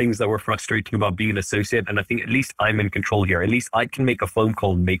remember the things that were frustrating about being an associate. And I think at least I'm in control here. At least I can make a phone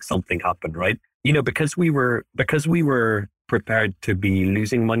call and make something happen, right? Because we were prepared to be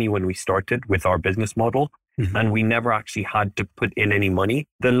losing money when we started with our business model, and we never actually had to put in any money.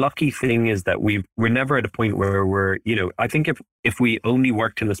 The lucky thing is that we're never at a point where we're, I think if we only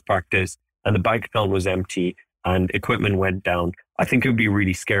worked in this practice and the bank account was empty and equipment went down, I think it would be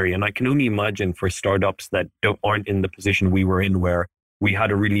really scary. And I can only imagine for startups that aren't in the position we were in, where we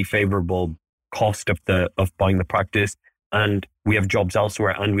had a really favorable cost of buying the practice, and we have jobs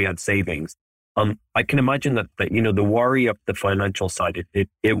elsewhere, and we had savings. I can imagine that the worry of the financial side,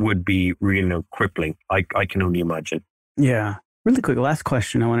 it would be really crippling. I can only imagine. Yeah. Really quick, last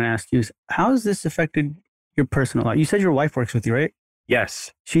question I want to ask you is, how has this affected your personal life? You said your wife works with you, right?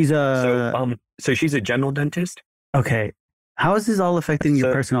 Yes. She's so she's a general dentist. Okay. How is this all affecting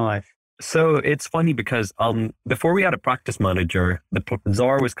your personal life? So it's funny because before we had a practice manager,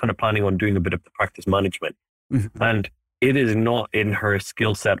 Zara was kind of planning on doing a bit of the practice management. Mm-hmm. And it is not in her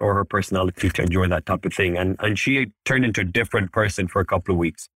skill set or her personality to enjoy that type of thing. And she turned into a different person for a couple of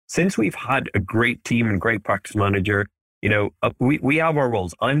weeks. Since we've had a great team and great practice manager, we have our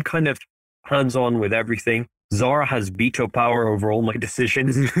roles. I'm kind of hands-on with everything. Zara has veto power over all my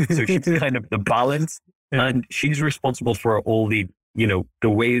decisions. So she's kind of the balance. And she's responsible for all the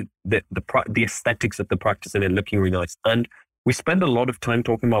way that the aesthetics of the practice and it looking really nice. And we spend a lot of time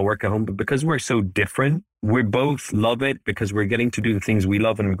talking about work at home, but because we're so different, we both love it because we're getting to do the things we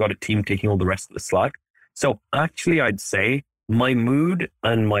love and we've got a team taking all the rest of the slack. So actually, I'd say my mood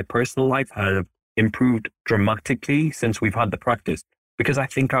and my personal life have improved dramatically since we've had the practice, because I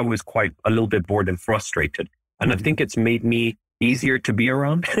think I was quite a little bit bored and frustrated. And I think it's made me easier to be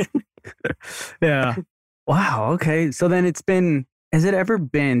around. Yeah. Wow. Okay. So then has it ever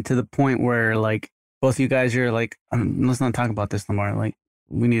been to the point where like both you guys are like, let's not talk about this no more. Like,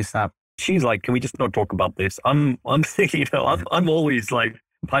 we need to stop. She's like, can we just not talk about this? I'm thinking, I'm always like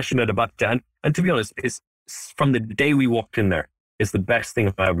passionate about that. And to be honest, it's from the day we walked in there, it's the best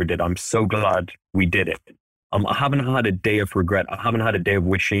thing I ever did. I'm so glad we did it. I haven't had a day of regret. I haven't had a day of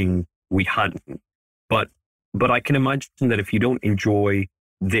wishing we hadn't. But I can imagine that if you don't enjoy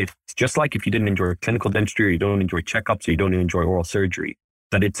this, just like if you didn't enjoy clinical dentistry, or you don't enjoy checkups, or you don't enjoy oral surgery,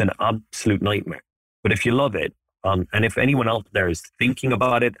 that it's an absolute nightmare. But if you love it, and if anyone out there is thinking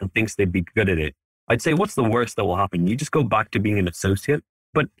about it and thinks they'd be good at it, I'd say, what's the worst that will happen? You just go back to being an associate.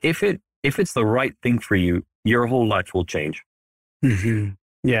 But if it's the right thing for you, your whole life will change. Mm-hmm.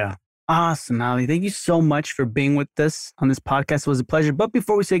 Yeah. Awesome, Ali. Thank you so much for being with us on this podcast. It was a pleasure. But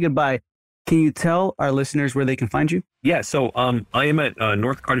before we say goodbye, can you tell our listeners where they can find you? Yeah, so I am at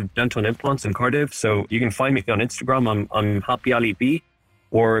North Cardiff Dental and Implants in Cardiff. So you can find me on Instagram. I'm Happy Ali B,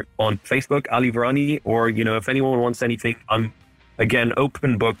 or on Facebook, Ali Virani, or, if anyone wants anything, I'm, again,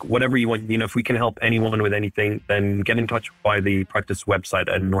 open book, whatever you want. If we can help anyone with anything, then get in touch by the practice website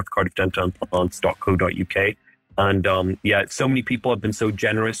at northcardiffdentaltimplants.co.uk. And so many people have been so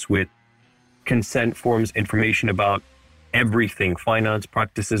generous with consent forms, information about everything, finance,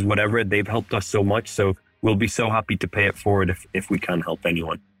 practices, whatever. They've helped us so much. So we'll be so happy to pay it forward if we can help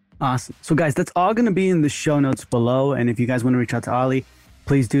anyone. Awesome. So guys, that's all going to be in the show notes below. And if you guys want to reach out to Ali,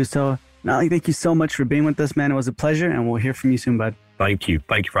 please do so. And Ali, thank you so much for being with us, man. It was a pleasure. And we'll hear from you soon, bud. Thank you.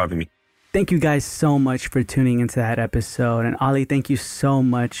 Thank you for having me. Thank you guys so much for tuning into that episode. And Ali, thank you so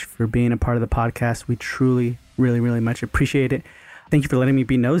much for being a part of the podcast. We truly, really, really much appreciate it. Thank you for letting me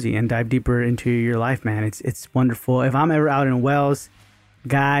be nosy and dive deeper into your life, man. It's wonderful. If I'm ever out in Wales,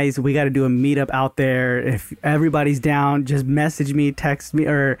 guys, we got to do a meetup out there. If everybody's down, just message me, text me,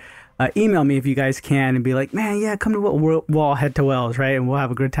 or email me if you guys can, and be like, man, yeah, come to Wales. We'll all head to Wales, right? And we'll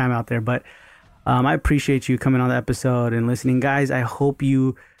have a good time out there. But I appreciate you coming on the episode and listening. Guys, I hope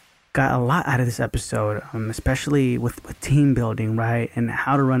you got a lot out of this episode, especially with team building, right? And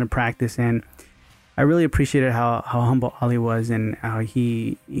how to run a practice. And I really appreciated how humble Ali was, and how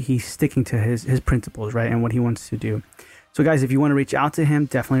he's sticking to his principles, right? And what he wants to do. So guys, if you want to reach out to him,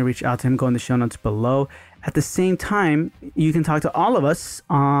 definitely reach out to him. Go in the show notes below. At the same time, you can talk to all of us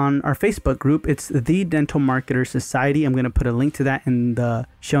on our Facebook group. It's the Dental Marketer Society. I'm going to put a link to that in the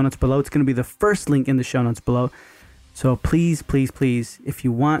show notes below. It's going to be the first link in the show notes below. So please, please, please, if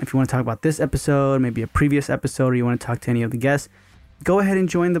you want to talk about this episode, maybe a previous episode, or you want to talk to any of the guests, go ahead and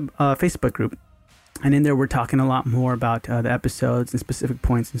join the Facebook group. And in there, we're talking a lot more about the episodes and specific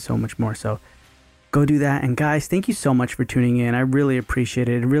points and so much more. So go do that. And guys, thank you so much for tuning in. I really appreciate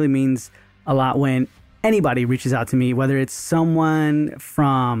it. It really means a lot when anybody reaches out to me, whether it's someone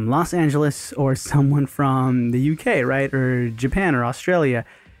from Los Angeles or someone from the UK, right? Or Japan or Australia.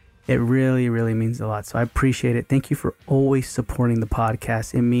 It really, really means a lot. So I appreciate it. Thank you for always supporting the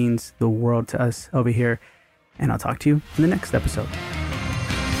podcast. It means the world to us over here. And I'll talk to you in the next episode.